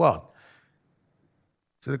 Compared to what?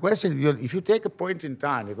 So the question is, if you take a point in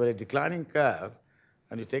time, you've got a declining curve,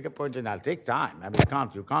 and you take a point in, I'll take time. I mean,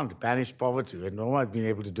 you can't banish poverty, and no one's been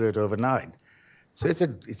able to do it overnight. So it's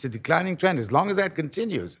a declining trend. As long as that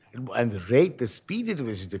continues, and the speed at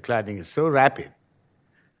which it's declining is so rapid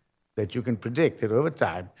that you can predict that over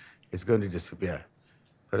time it's going to disappear.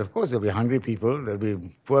 But of course, there'll be hungry people, there'll be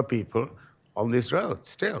poor people on this road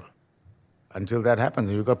still. Until that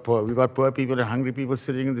happens, we've got poor people and hungry people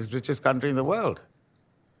sitting in this richest country in the world.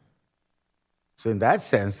 So in that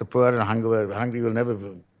sense, the poor and hungry will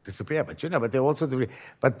never disappear. But but they're also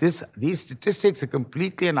these statistics are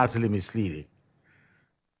completely and utterly misleading.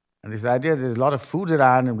 And this idea that there's a lot of food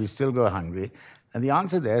around and we still go hungry, and the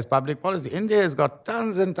answer there is public policy. India has got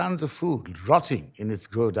tons and tons of food rotting in its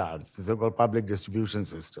grow downs, the so-called public distribution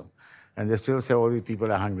system, and they still say all these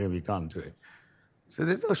people are hungry and we can't do it. So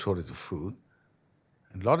there's no shortage of food.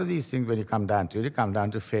 And a lot of these things, when you come down to it, you come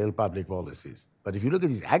down to failed public policies. But if you look at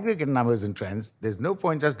these aggregate numbers and trends, there's no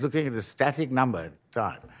point just looking at a static number at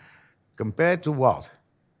time. Compared to what?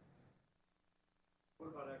 What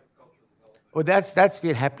about agricultural development? Oh, that's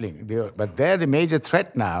been happening. But there, the major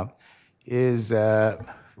threat now is,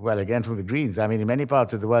 again, from the Greens. I mean, in many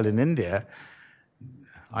parts of the world, in India,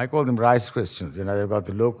 I call them rice Christians. They've got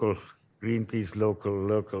the local Greenpeace,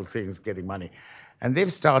 local things getting money. And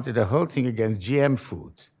they've started a whole thing against GM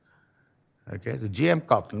foods. Okay, so GM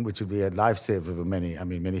cotton, which would be a lifesaver for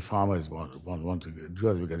many farmers want to do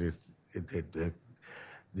it because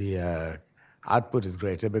the output is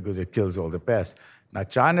greater because it kills all the pests. Now,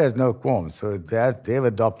 China has no qualms, so they've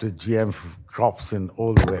adopted GM crops in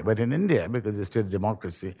all the way. But in India, because it's still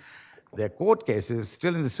democracy, their court case is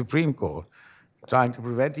still in the Supreme Court trying to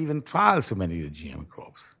prevent even trials for many of the GM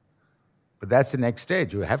crops. But that's the next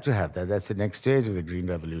stage. You have to have that. That's the next stage of the Green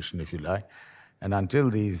Revolution, if you like. And until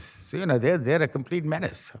they're a complete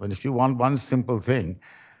menace. I mean, if you want one simple thing,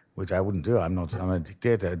 which I wouldn't do, I'm a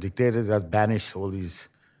dictator. A dictator just banish all these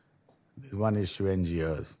one-issue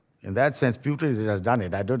NGOs. In that sense, Putin has done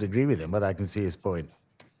it. I don't agree with him, but I can see his point.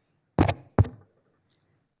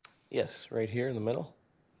 Yes, right here in the middle.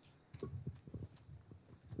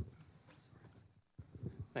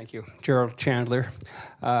 Thank you. Gerald Chandler.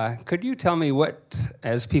 Could you tell me what,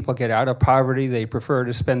 as people get out of poverty, they prefer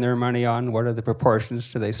to spend their money on? What are the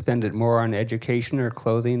proportions? Do they spend it more on education or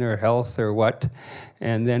clothing or health or what?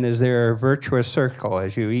 And then is there a virtuous circle?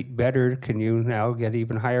 As you eat better, can you now get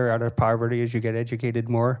even higher out of poverty? As you get educated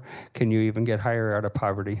more, can you even get higher out of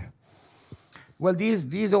poverty? Well,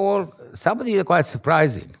 these all, some of these are quite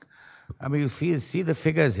surprising. I mean, you see the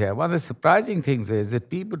figures here. One of the surprising things is that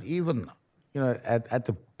people even, at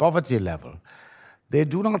the poverty level, they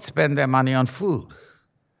do not spend their money on food.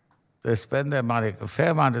 They spend their money, a fair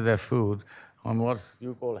amount of their food, on what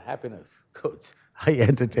you call happiness goods, high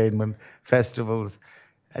entertainment, festivals.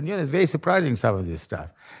 And it's very surprising, some of this stuff.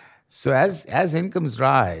 So as incomes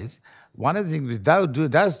rise, one of the things which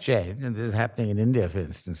does change, and this is happening in India, for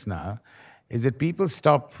instance, now, is that people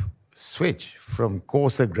switch from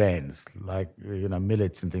coarser grains, like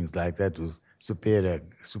millets and things like that, to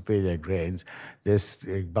superior grains. They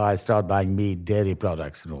start buying meat, dairy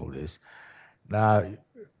products, and all this. Now,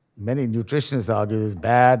 many nutritionists argue this is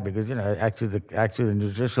bad because actually the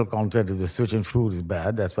nutritional content of the switch in food is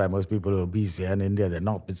bad. That's why most people are obese here in India. They're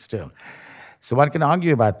not, but still. So one can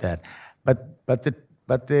argue about that. But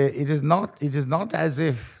it is not as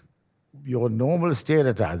if your normal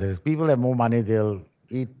stereotype that if people have more money, they'll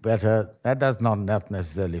eat better. That does not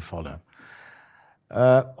necessarily follow.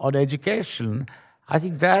 On education, I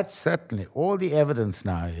think that certainly all the evidence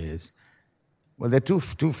now is, well, there are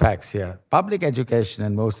two facts here. Public education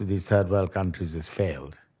in most of these third world countries has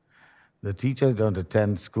failed. The teachers don't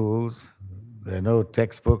attend schools. There are no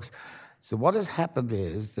textbooks. So what has happened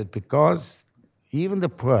is that because even the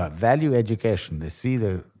poor value education, they see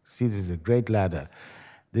this as a great ladder.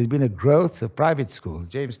 There's been a growth of private schools.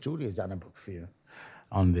 James Tooley has done a book for you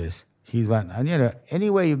on this. And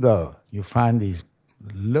anywhere you go, you find these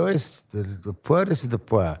the poorest of the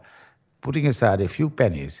poor, putting aside a few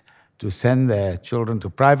pennies to send their children to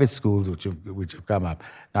private schools which have come up.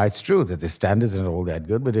 Now, it's true that the standards are not all that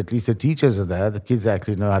good, but at least the teachers are there. The kids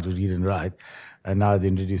actually know how to read and write, and now they're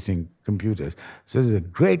introducing computers. So there's a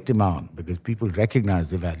great demand because people recognize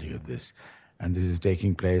the value of this. And this is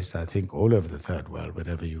taking place, I think, all over the third world,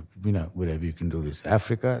 wherever you can do this.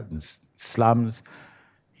 Africa, slums,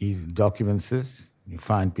 he documents this. You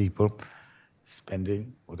find people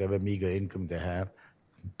spending whatever meager income they have,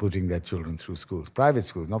 putting their children through schools, private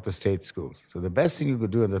schools, not the state schools. So the best thing you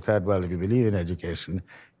could do in the third world, if you believe in education,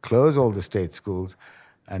 close all the state schools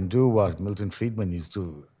and do what Milton Friedman used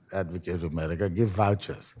to advocate of America, give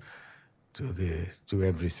vouchers to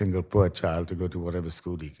every single poor child to go to whatever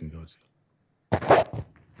school he can go to.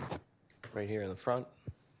 Right here in the front.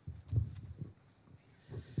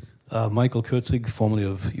 Michael Kurtzig, formerly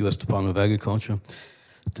of U.S. Department of Agriculture.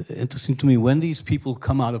 Interesting to me, when these people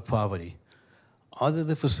come out of poverty, are there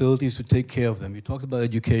the facilities to take care of them? You talked about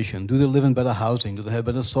education. Do they live in better housing? Do they have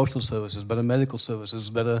better social services, better medical services,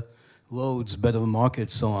 better roads, better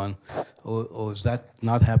markets, so on? Or has that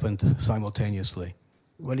not happened simultaneously?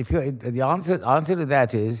 Well, the answer to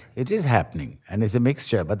that is, it is happening, and it's a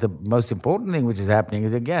mixture. But the most important thing which is happening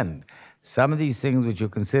is, again, some of these things which you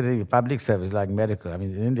consider public service, like medical. I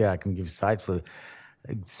mean, in India, I can give sight for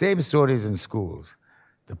same stories in schools.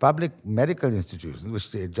 The public medical institutions,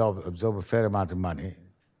 which absorb a fair amount of money,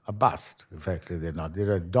 are bust. Effectively, they're not.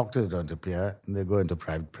 Doctors don't appear, and they go into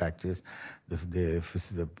private practice.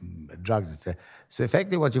 The drugs, etc. So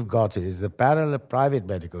effectively, what you've got is the parallel private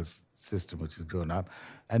medical system which has grown up,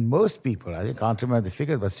 and most people, I think, can't remember the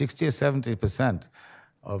figures, but 60 or 70%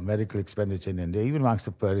 of medical expenditure in India, even amongst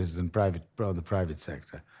the poorest, is in the private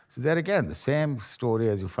sector. So there again, the same story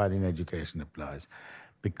as you find in education applies.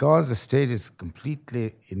 Because the state is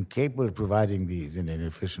completely incapable of providing these in an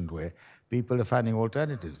efficient way, people are finding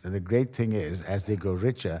alternatives. And the great thing is, as they grow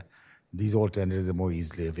richer, these alternatives are more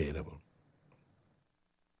easily available.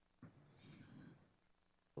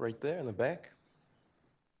 Right there in the back.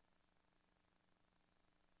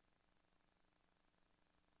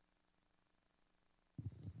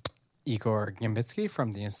 Igor Gambitsky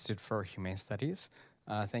from the Institute for Humane Studies.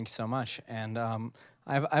 Thank you so much. And I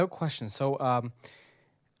have a question. So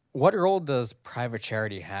what role does private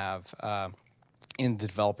charity have in the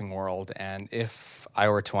developing world? And if I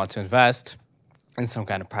were to want to invest in some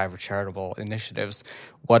kind of private charitable initiatives,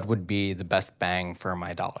 what would be the best bang for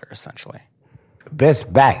my dollar, essentially?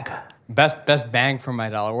 Best bang? Best bang for my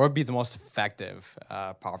dollar. What would be the most effective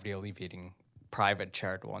poverty alleviating private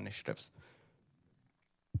charitable initiatives?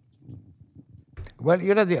 Well,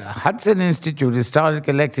 the Hudson Institute has started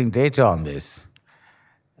collecting data on this.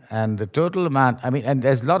 And the total amount, and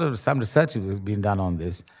there's some research that has been done on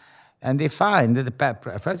this. And they find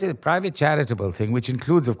that firstly, the private charitable thing, which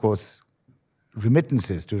includes, of course,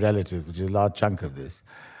 remittances to relatives, which is a large chunk of this,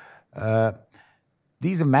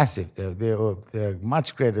 these are massive. They're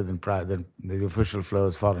much greater than the official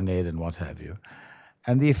flows, foreign aid, and what have you.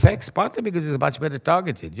 And the effects, partly because it's much better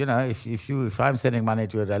targeted. If I'm sending money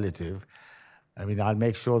to a relative, I'll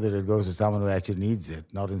make sure that it goes to someone who actually needs it,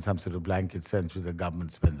 not in some sort of blanket sense where the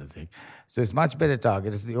government spends the thing. So it's much better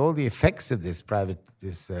targeted. All the effects of these private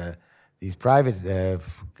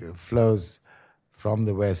flows from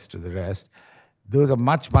the West to the rest, those are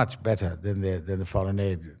much, much better than the foreign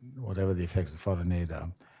aid, whatever the effects of foreign aid are.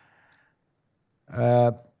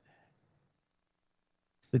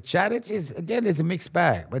 The charities, again, is a mixed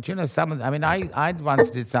bag. But, I once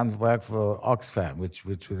did some work for Oxfam, which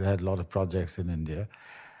had a lot of projects in India.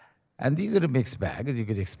 And these are a mixed bag, as you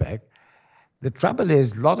could expect. The trouble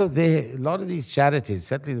is, a lot of these charities,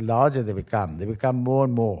 certainly the larger they become more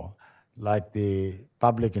and more like the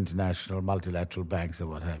public international multilateral banks or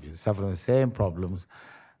what have you. They suffer from the same problems,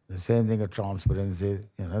 the same thing of transparency.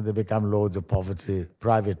 They become lords of poverty,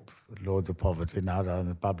 private lords of poverty now rather than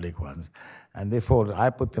the public ones. And therefore, I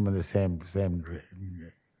put them in the same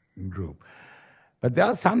group. But there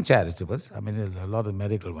are some charitables. A lot of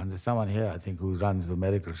medical ones. There's someone here, I think, who runs the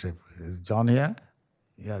medical ship. Is John here?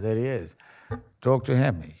 Yeah, there he is. Talk to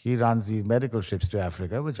him. He runs these medical ships to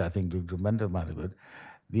Africa, which I think do tremendous amount of good.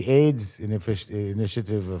 The AIDS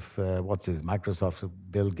initiative of, Microsoft,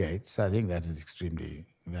 Bill Gates, I think that is extremely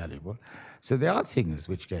valuable. So there are things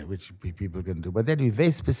which people can do, but they'll be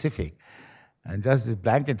very specific. And just this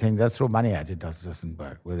blanket thing, just throw money at it, doesn't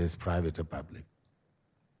work, whether it's private or public.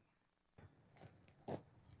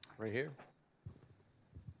 Right here.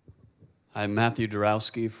 I'm Matthew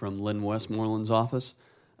Dorowski from Lynn Westmoreland's office.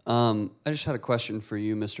 I just had a question for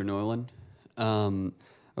you, Mr. Neuland.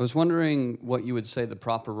 I was wondering what you would say the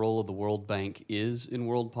proper role of the World Bank is in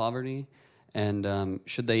world poverty, and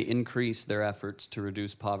should they increase their efforts to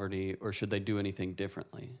reduce poverty, or should they do anything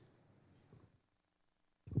differently?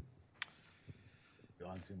 You're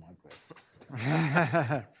answering my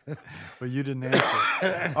question. Well, you didn't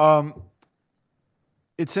answer.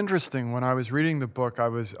 It's interesting. When I was reading the book, I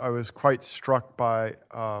was quite struck by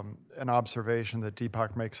an observation that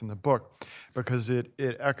Deepak makes in the book, because it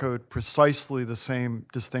echoed precisely the same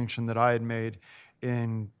distinction that I had made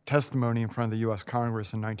in testimony in front of the U.S.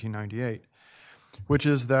 Congress in 1998, which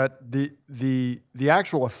is that the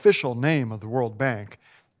actual official name of the World Bank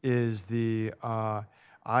is the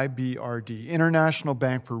IBRD, International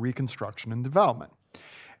Bank for Reconstruction and Development.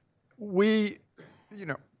 We,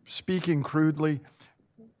 speaking crudely,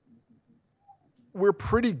 we're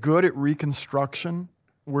pretty good at reconstruction.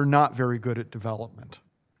 We're not very good at development.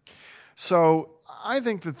 So I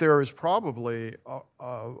think that there is probably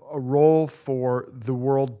a role for the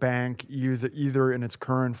World Bank, either in its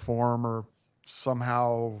current form or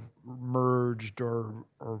somehow merged or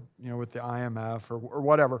with the IMF or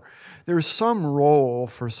whatever. There's some role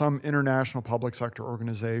for some international public sector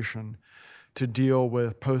organization to deal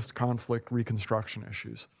with post-conflict reconstruction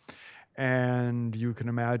issues. And you can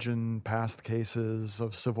imagine past cases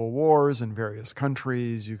of civil wars in various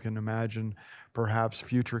countries. You can imagine perhaps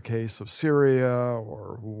future case of Syria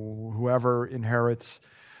or whoever inherits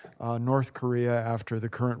North Korea after the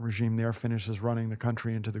current regime there finishes running the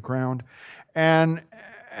country into the ground. And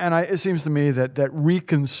it seems to me that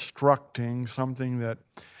reconstructing something, that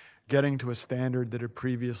getting to a standard that had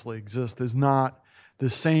previously existed, is not the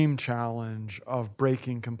same challenge of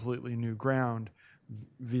breaking completely new ground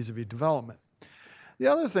vis-a-vis development. The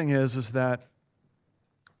other thing is that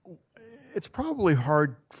it's probably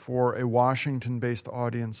hard for a Washington-based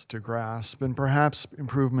audience to grasp, and perhaps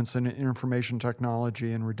improvements in information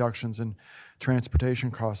technology and reductions in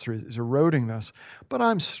transportation costs is eroding this. But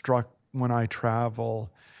I'm struck when I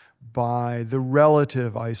travel by the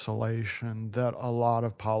relative isolation that a lot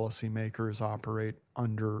of policymakers operate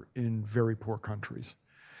under in very poor countries.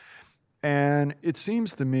 And it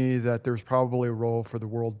seems to me that there's probably a role for the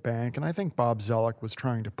World Bank, and I think Bob Zoellick was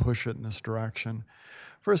trying to push it in this direction,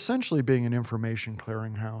 for essentially being an information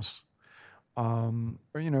clearinghouse,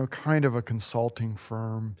 or kind of a consulting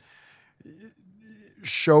firm,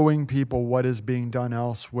 showing people what is being done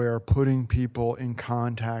elsewhere, putting people in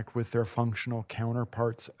contact with their functional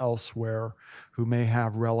counterparts elsewhere who may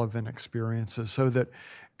have relevant experiences, so that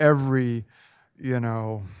every,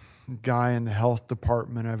 guy in the health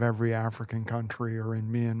department of every African country or in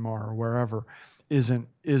Myanmar or wherever isn't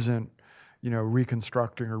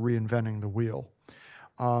reconstructing or reinventing the wheel.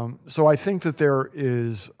 So I think that there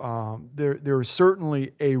is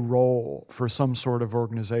certainly a role for some sort of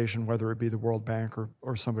organization, whether it be the World Bank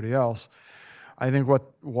or somebody else. I think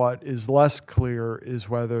what is less clear is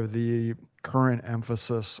whether the current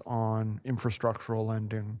emphasis on infrastructural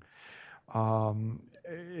lending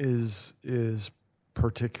is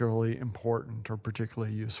particularly important or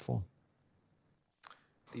particularly useful.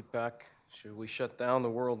 Deepak, should we shut down the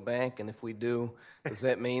World Bank? And if we do, does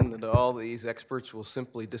that mean that all these experts will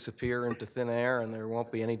simply disappear into thin air and there won't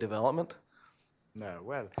be any development? No,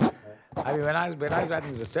 well, I mean, when I was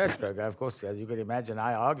writing the research program, of course, as you can imagine,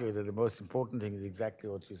 I argue that the most important thing is exactly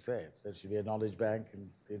what you said. There should be a knowledge bank and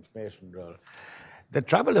the information role. The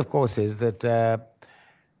trouble, of course, is that,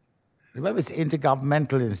 remember, it's an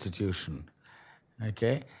intergovernmental institution.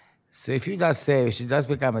 Okay, so if you just say we should just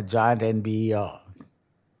become a giant NBER,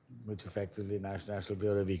 which effectively National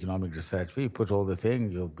Bureau of Economic Research, we put all the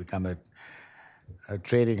thing, you'll become a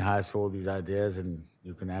trading house for all these ideas and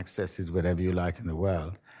you can access it wherever you like in the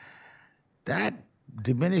world. That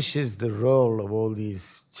diminishes the role of all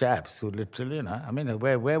these chaps who literally,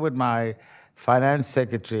 where would my finance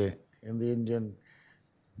secretary in the Indian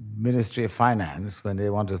Ministry of Finance, when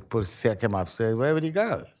they want to set him upstairs, where would he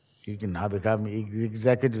go? He can now become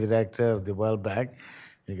executive director of the World Bank.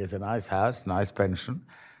 He gets a nice house, nice pension.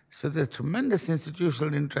 So there's tremendous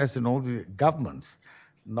institutional interest in all the governments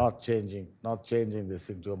not changing this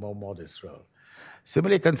into a more modest role.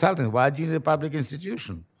 Similarly, consulting. Why do you need a public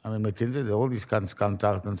institution? McKinsey, all these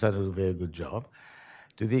consultants do a very good job.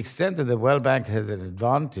 To the extent that the World Bank has an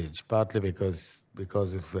advantage, partly because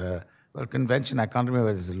of convention, I can't remember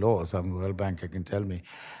whether it's a law or some World Bank can tell me,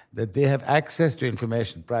 that they have access to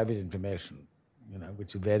information, private information,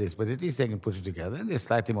 which varies, but at least they can put it together, and they're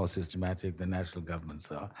slightly more systematic than national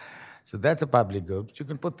governments are. So that's a public good, but you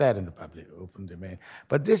can put that in the public open domain.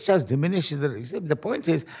 But this just diminishes the point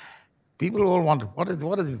is, people all want,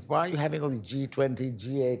 why are you having all these G20,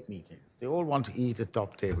 G8 meetings? They all want to eat at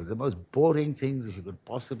top tables, the most boring things that you could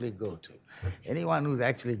possibly go to. Anyone who's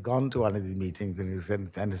actually gone to one of these meetings and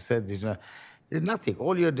has said, there's nothing.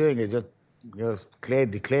 All you're doing is you're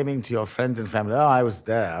declaiming to your friends and family, I was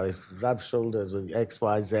there, I was rubbed shoulders with X,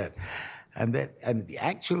 Y, Z. And the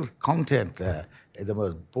actual content there is the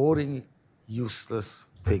most boring, useless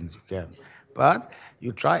things you can. But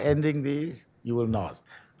you try ending these, you will not.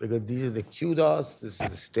 Because these are the kudos, this is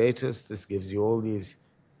the status, this gives you all these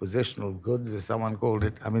positional goods, as someone called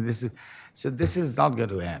it. I mean, this is not going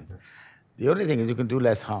to end. The only thing is you can do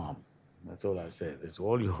less harm. That's all I say. It's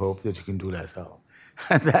all you hope that you can do less harm.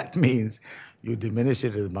 And that means you diminish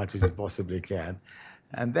it as much as you possibly can.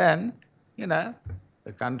 And then,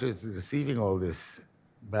 the country is receiving all this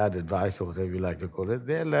bad advice or whatever you like to call it.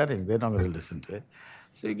 They're learning. They're not going to listen to it.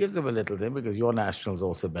 So you give them a little thing because your nationals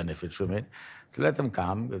also benefit from it. So let them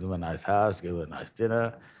come, give them a nice house, give them a nice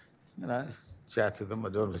dinner, chat to them,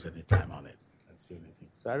 but don't waste any time on it. That's the only thing.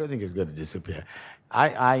 So I don't think it's going to disappear.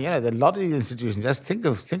 There are a lot of these institutions. Just think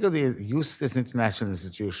of the useless international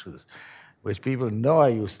institutions, which people know are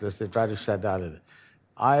useless. They try to shut down.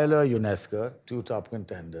 ILO, UNESCO, two top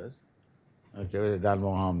contenders. Okay, they've done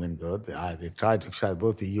more harm than good. They tried to shut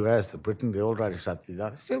both the US, the Britain. They all tried to shut these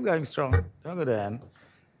down. It's still going strong. Don't go to end.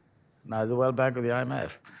 Neither the World Bank or the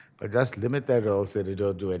IMF. But just limit their roles so they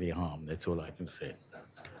don't do any harm. That's all I can say.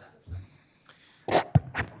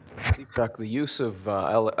 Deepak, the use of,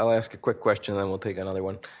 I'll ask a quick question, then we'll take another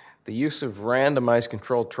one. The use of randomized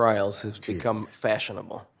controlled trials has become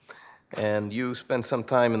fashionable. And you spend some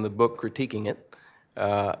time in the book critiquing it.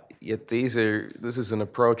 Yet this is an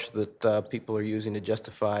approach that people are using to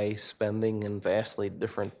justify spending in vastly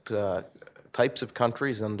different types of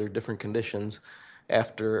countries under different conditions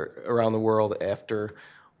around the world after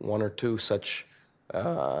one or two such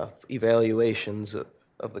evaluations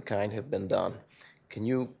of the kind have been done. Can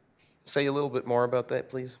you say a little bit more about that,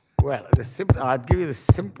 please? Well, I'll give you the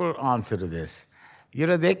simple answer to this.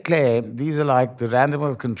 They claim these are like the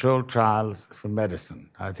randomized controlled trials for medicine.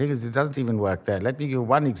 I think it doesn't even work there. Let me give you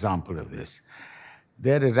one example of this.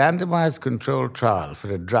 They had a randomized controlled trial for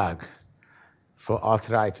a drug for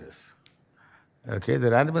arthritis. Okay, the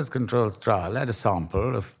randomized controlled trial had a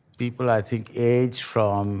sample of people, I think, aged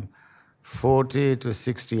from 40 to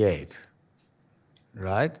 68,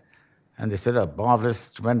 right? And they said, a marvelous,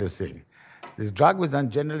 tremendous thing. This drug was then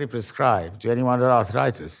generally prescribed to anyone with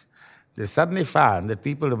arthritis. They suddenly found that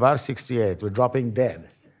people above 68 were dropping dead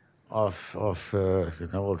of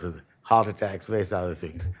also heart attacks, various other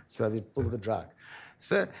things. So they pulled the drug.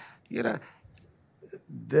 So,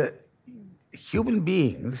 the human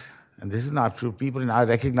beings, and this is not true, people are now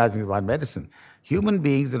recognizing about medicine, human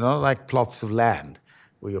beings are not like plots of land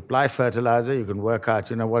where you apply fertilizer, you can work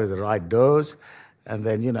out, what is the right dose, and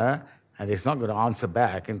then, and it's not going to answer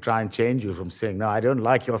back and try and change you from saying, no, I don't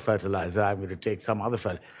like your fertilizer, I'm going to take some other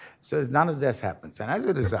fertilizer. So none of this happens. And as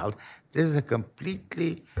a result, this is a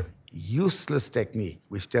completely useless technique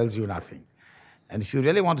which tells you nothing. And if you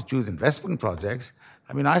really want to choose investment projects,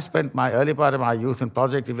 I spent my early part of my youth in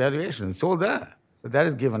project evaluation. It's all there. But that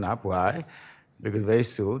is given up. Why? Because very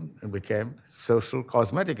soon it became social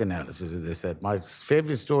cosmetic analysis, as they said. My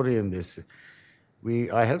favorite story in this,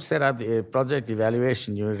 I helped set up the project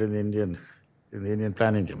evaluation unit in the Indian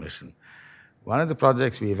Planning Commission. One of the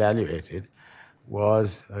projects we evaluated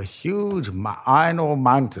was a huge iron ore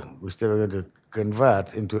mountain, which they were going to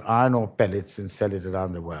convert into iron ore pellets and sell it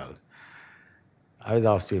around the world. I was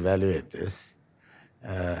asked to evaluate this.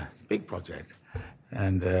 Big project.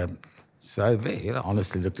 And so I very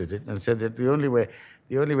honestly looked at it and said that the only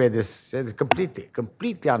way this is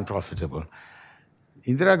completely unprofitable.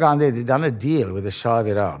 Indira Gandhi had done a deal with the Shah of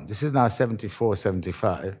Iran. This is now 74,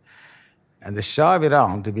 75. And the Shah of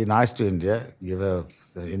Iran, to be nice to India, give her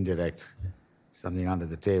the indirect something under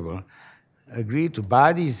the table, agreed to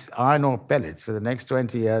buy these iron ore pellets for the next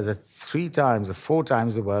 20 years at 3 times or 4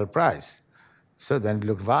 times the world price. So then it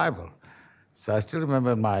looked viable. So I still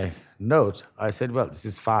remember my note, I said, well, this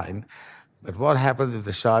is fine, but what happens if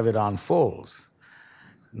the Shah of Iran falls?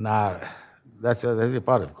 Now, that's a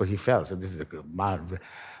part of it, because he fell, so this is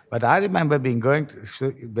but I remember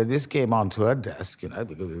when this came onto her desk,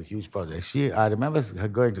 because it's a huge project, I remember her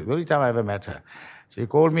going to, the only time I ever met her, she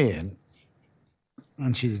called me in,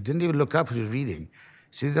 and she didn't even look up, she was reading.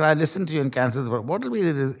 She said, I listened to you and cancelled the program. What will be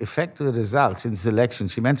the effect of the results in this election?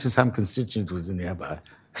 She mentioned some constituent was nearby.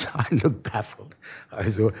 So I looked baffled. I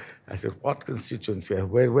said, what constituency?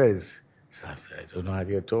 Where is? So I said, I don't know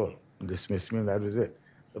idea at all. Dismissed me, and that was it.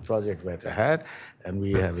 The project went ahead, and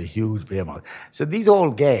we have a huge behemoth. So these are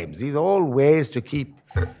all games. These are all ways to keep,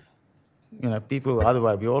 people who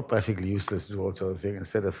otherwise be all perfectly useless to do all sorts of things.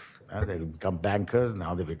 Instead of, they become bankers,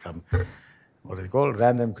 now they become what they call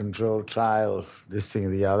random control trial, this thing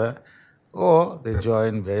and the other. Or they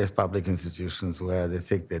join various public institutions where they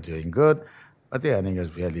think they're doing good, but they're earning a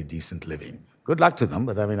really decent living. Good luck to them,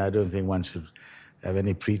 but I don't think one should have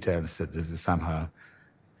any pretense that this is somehow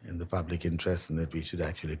in the public interest and that we should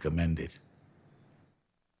actually commend it.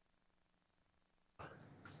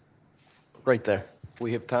 Right there.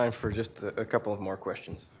 We have time for just a couple of more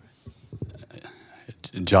questions.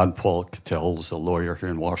 John Paul Cattell's a lawyer here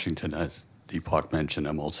in Washington. As Deepak mentioned,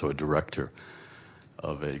 I'm also a director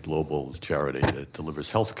of a global charity that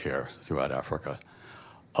delivers health care throughout Africa.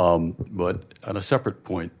 But on a separate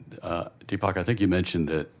point, Deepak, I think you mentioned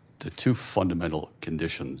that the two fundamental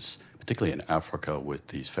conditions, particularly in Africa with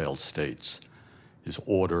these failed states, is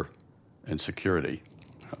order and security.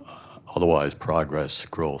 Otherwise, progress,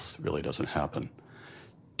 growth really doesn't happen.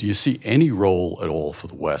 Do you see any role at all for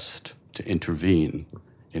the West to intervene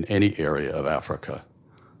in any area of Africa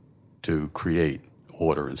to create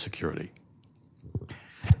order and security?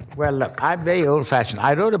 Well, look, I'm very old-fashioned.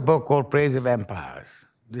 I wrote a book called Praise of Empires.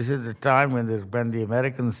 This is the time when the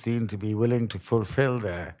Americans seem to be willing to fulfill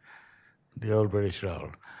the old British role.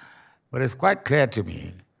 But it's quite clear to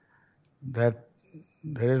me that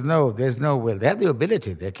there's no will. They have the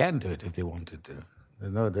ability. They can do it if they wanted to.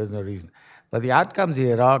 There's no reason. But the outcomes in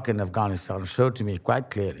Iraq and Afghanistan show to me quite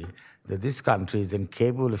clearly that this country is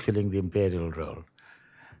incapable of filling the imperial role.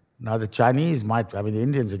 Now the Chinese the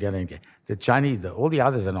Indians are getting it. The Chinese, all the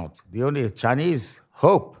others are not. The only Chinese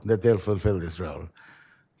hope that they'll fulfill this role.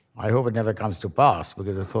 I hope it never comes to pass,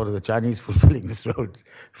 because the thought of the Chinese fulfilling this role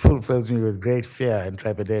fulfills me with great fear and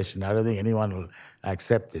trepidation. I don't think anyone will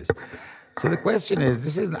accept this. So the question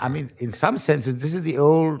is, in some senses, this is the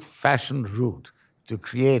old-fashioned route to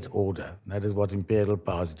create order. That is what imperial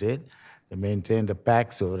powers did. They maintained a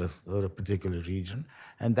pax over a particular region,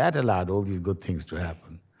 and that allowed all these good things to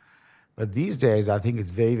happen. But these days, I think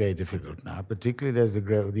it's very, very difficult now, particularly there's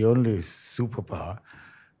the only superpower,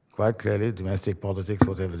 quite clearly, domestic politics,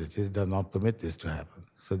 whatever it is, does not permit this to happen.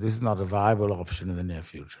 So this is not a viable option in the near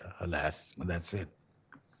future, alas, but that's it.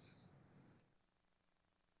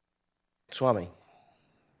 Swami.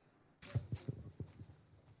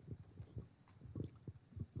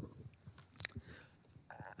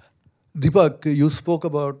 Deepak, you spoke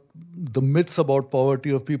about the myths about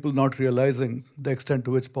poverty, of people not realizing the extent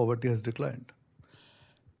to which poverty has declined.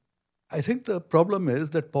 I think the problem is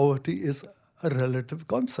that poverty is a relative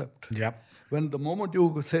concept. Yep. When the moment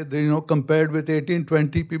you say, compared with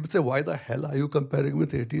 1820, people say, why the hell are you comparing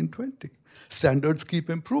with 1820? Standards keep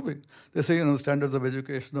improving. They say, standards of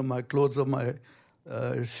education, of my clothes, of my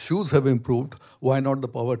shoes have improved. Why not the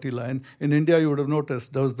poverty line? In India, you would have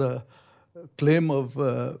noticed there was the claim of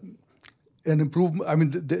an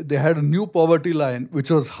improvement. They had a new poverty line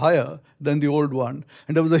which was higher than the old one.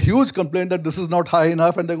 And there was a huge complaint that this is not high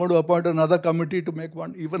enough, and they're going to appoint another committee to make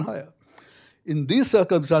one even higher. In these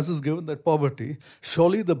circumstances, given that poverty,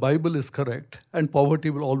 surely the Bible is correct, and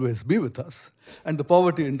poverty will always be with us. And the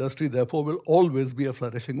poverty industry, therefore, will always be a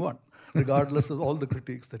flourishing one, regardless of all the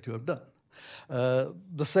critiques that you have done.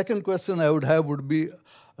 The second question I would have would be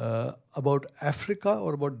about Africa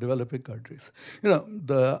or about developing countries.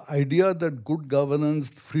 The idea that good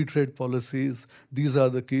governance, free trade policies, these are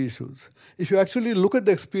the key issues. If you actually look at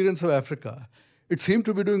the experience of Africa, it seemed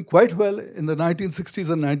to be doing quite well in the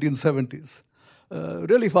 1960s and 1970s.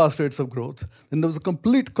 Really fast rates of growth. Then there was a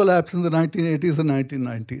complete collapse in the 1980s and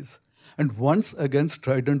 1990s. And once again,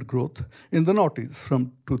 strident growth in the noughties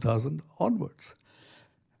from 2000 onwards.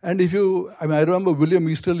 And I remember William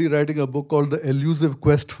Easterly writing a book called The Elusive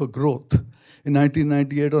Quest for Growth in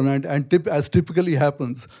 1998 or 90, and as typically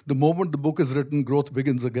happens, the moment the book is written, growth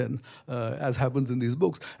begins again, as happens in these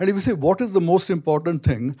books. And if you say, what is the most important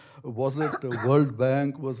thing? Was it World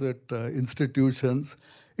Bank? Was it institutions?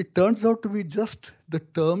 It turns out to be just the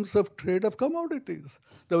terms of trade of commodities.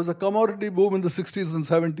 There was a commodity boom in the 60s and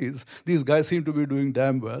 70s. These guys seem to be doing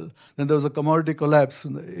damn well. Then there was a commodity collapse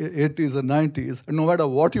in the 80s and 90s. And no matter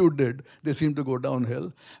what you did, they seemed to go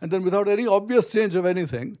downhill. And then without any obvious change of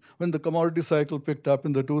anything, when the commodity cycle picked up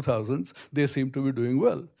in the 2000s, they seemed to be doing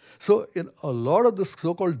well. So in a lot of this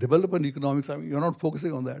so-called development economics, you're not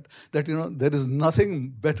focusing on that there is nothing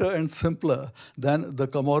better and simpler than the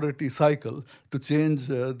commodity cycle to change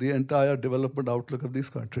the entire development outlook of these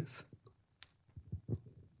countries.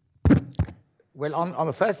 Well, on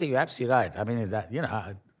the first thing, you're absolutely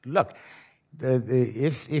right. Look,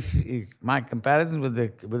 if my comparison with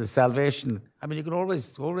the salvation, you can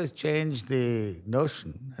always change the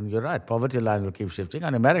notion, and you're right. Poverty line will keep shifting.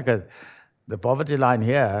 In America, the poverty line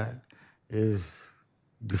here is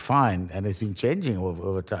defined, and it's been changing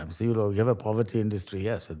over time. So you have a poverty industry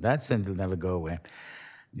here, so that sense will never go away.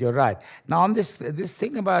 You're right. Now, on this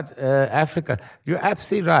thing about Africa, you're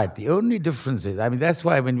absolutely right. The only difference is, that's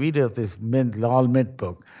why when we did this Lal Mint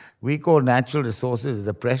book, we call natural resources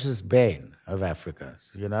the precious bane of Africa.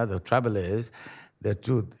 So, the trouble is,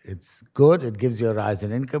 it's good, it gives you a rise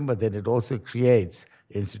in income, but then it also creates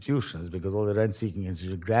institutions, because all the rent-seeking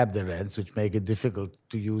institutions grab the rents, which make it difficult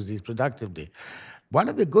to use these productively. One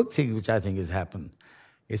of the good things which I think has happened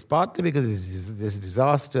is partly because of this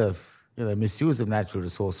disaster of misuse of natural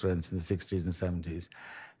resource rents in the 60s and 70s.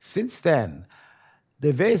 Since then,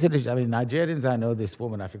 the various, Nigerians, I know this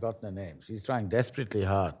woman, I've forgotten her name, she's trying desperately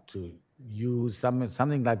hard to use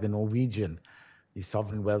something like the Norwegian, the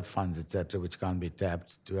sovereign wealth funds, etc., which can't be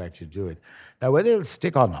tapped to actually do it. Now, whether it'll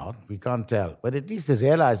stick or not, we can't tell, but at least they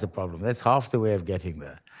realize the problem. That's half the way of getting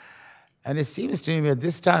there. And it seems to me that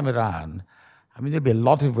this time around, there'll be a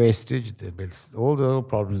lot of wastage, all the old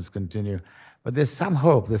problems continue, but there's some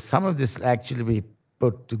hope that some of this will actually be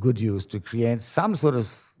put to good use to create some sort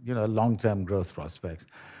of long-term growth prospects.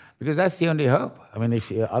 Because that's the only hope.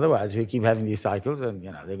 Otherwise we keep having these cycles and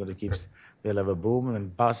they're going to they'll have a boom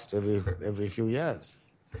and bust every few years.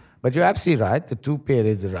 But you're absolutely right, the two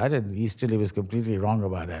periods are right, and Easterly was completely wrong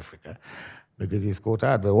about Africa because he's caught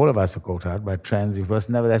out, but all of us are caught out by trends. We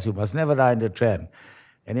must never ride a trend.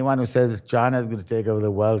 Anyone who says China is going to take over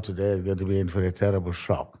the world today is going to be in for a terrible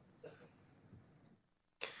shock.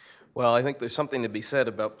 Well, I think there's something to be said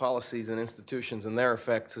about policies and institutions and their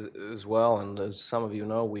effects as well. And as some of you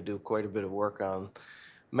know, we do quite a bit of work on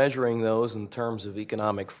measuring those in terms of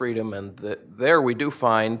economic freedom. And there we do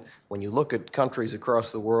find, when you look at countries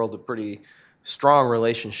across the world, a pretty strong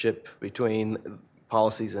relationship between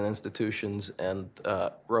policies and institutions and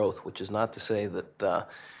growth, which is not to say that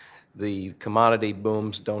the commodity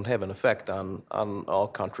booms don't have an effect on all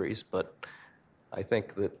countries, but I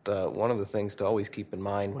think that one of the things to always keep in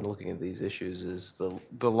mind when looking at these issues is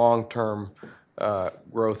the long-term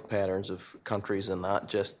growth patterns of countries and not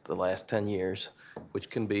just the last 10 years, which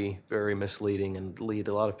can be very misleading and lead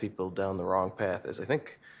a lot of people down the wrong path, as I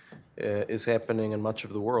think is happening in much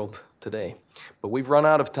of the world today. But we've run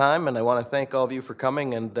out of time, and I want to thank all of you for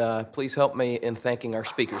coming, and please help me in thanking our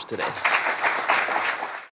speakers today.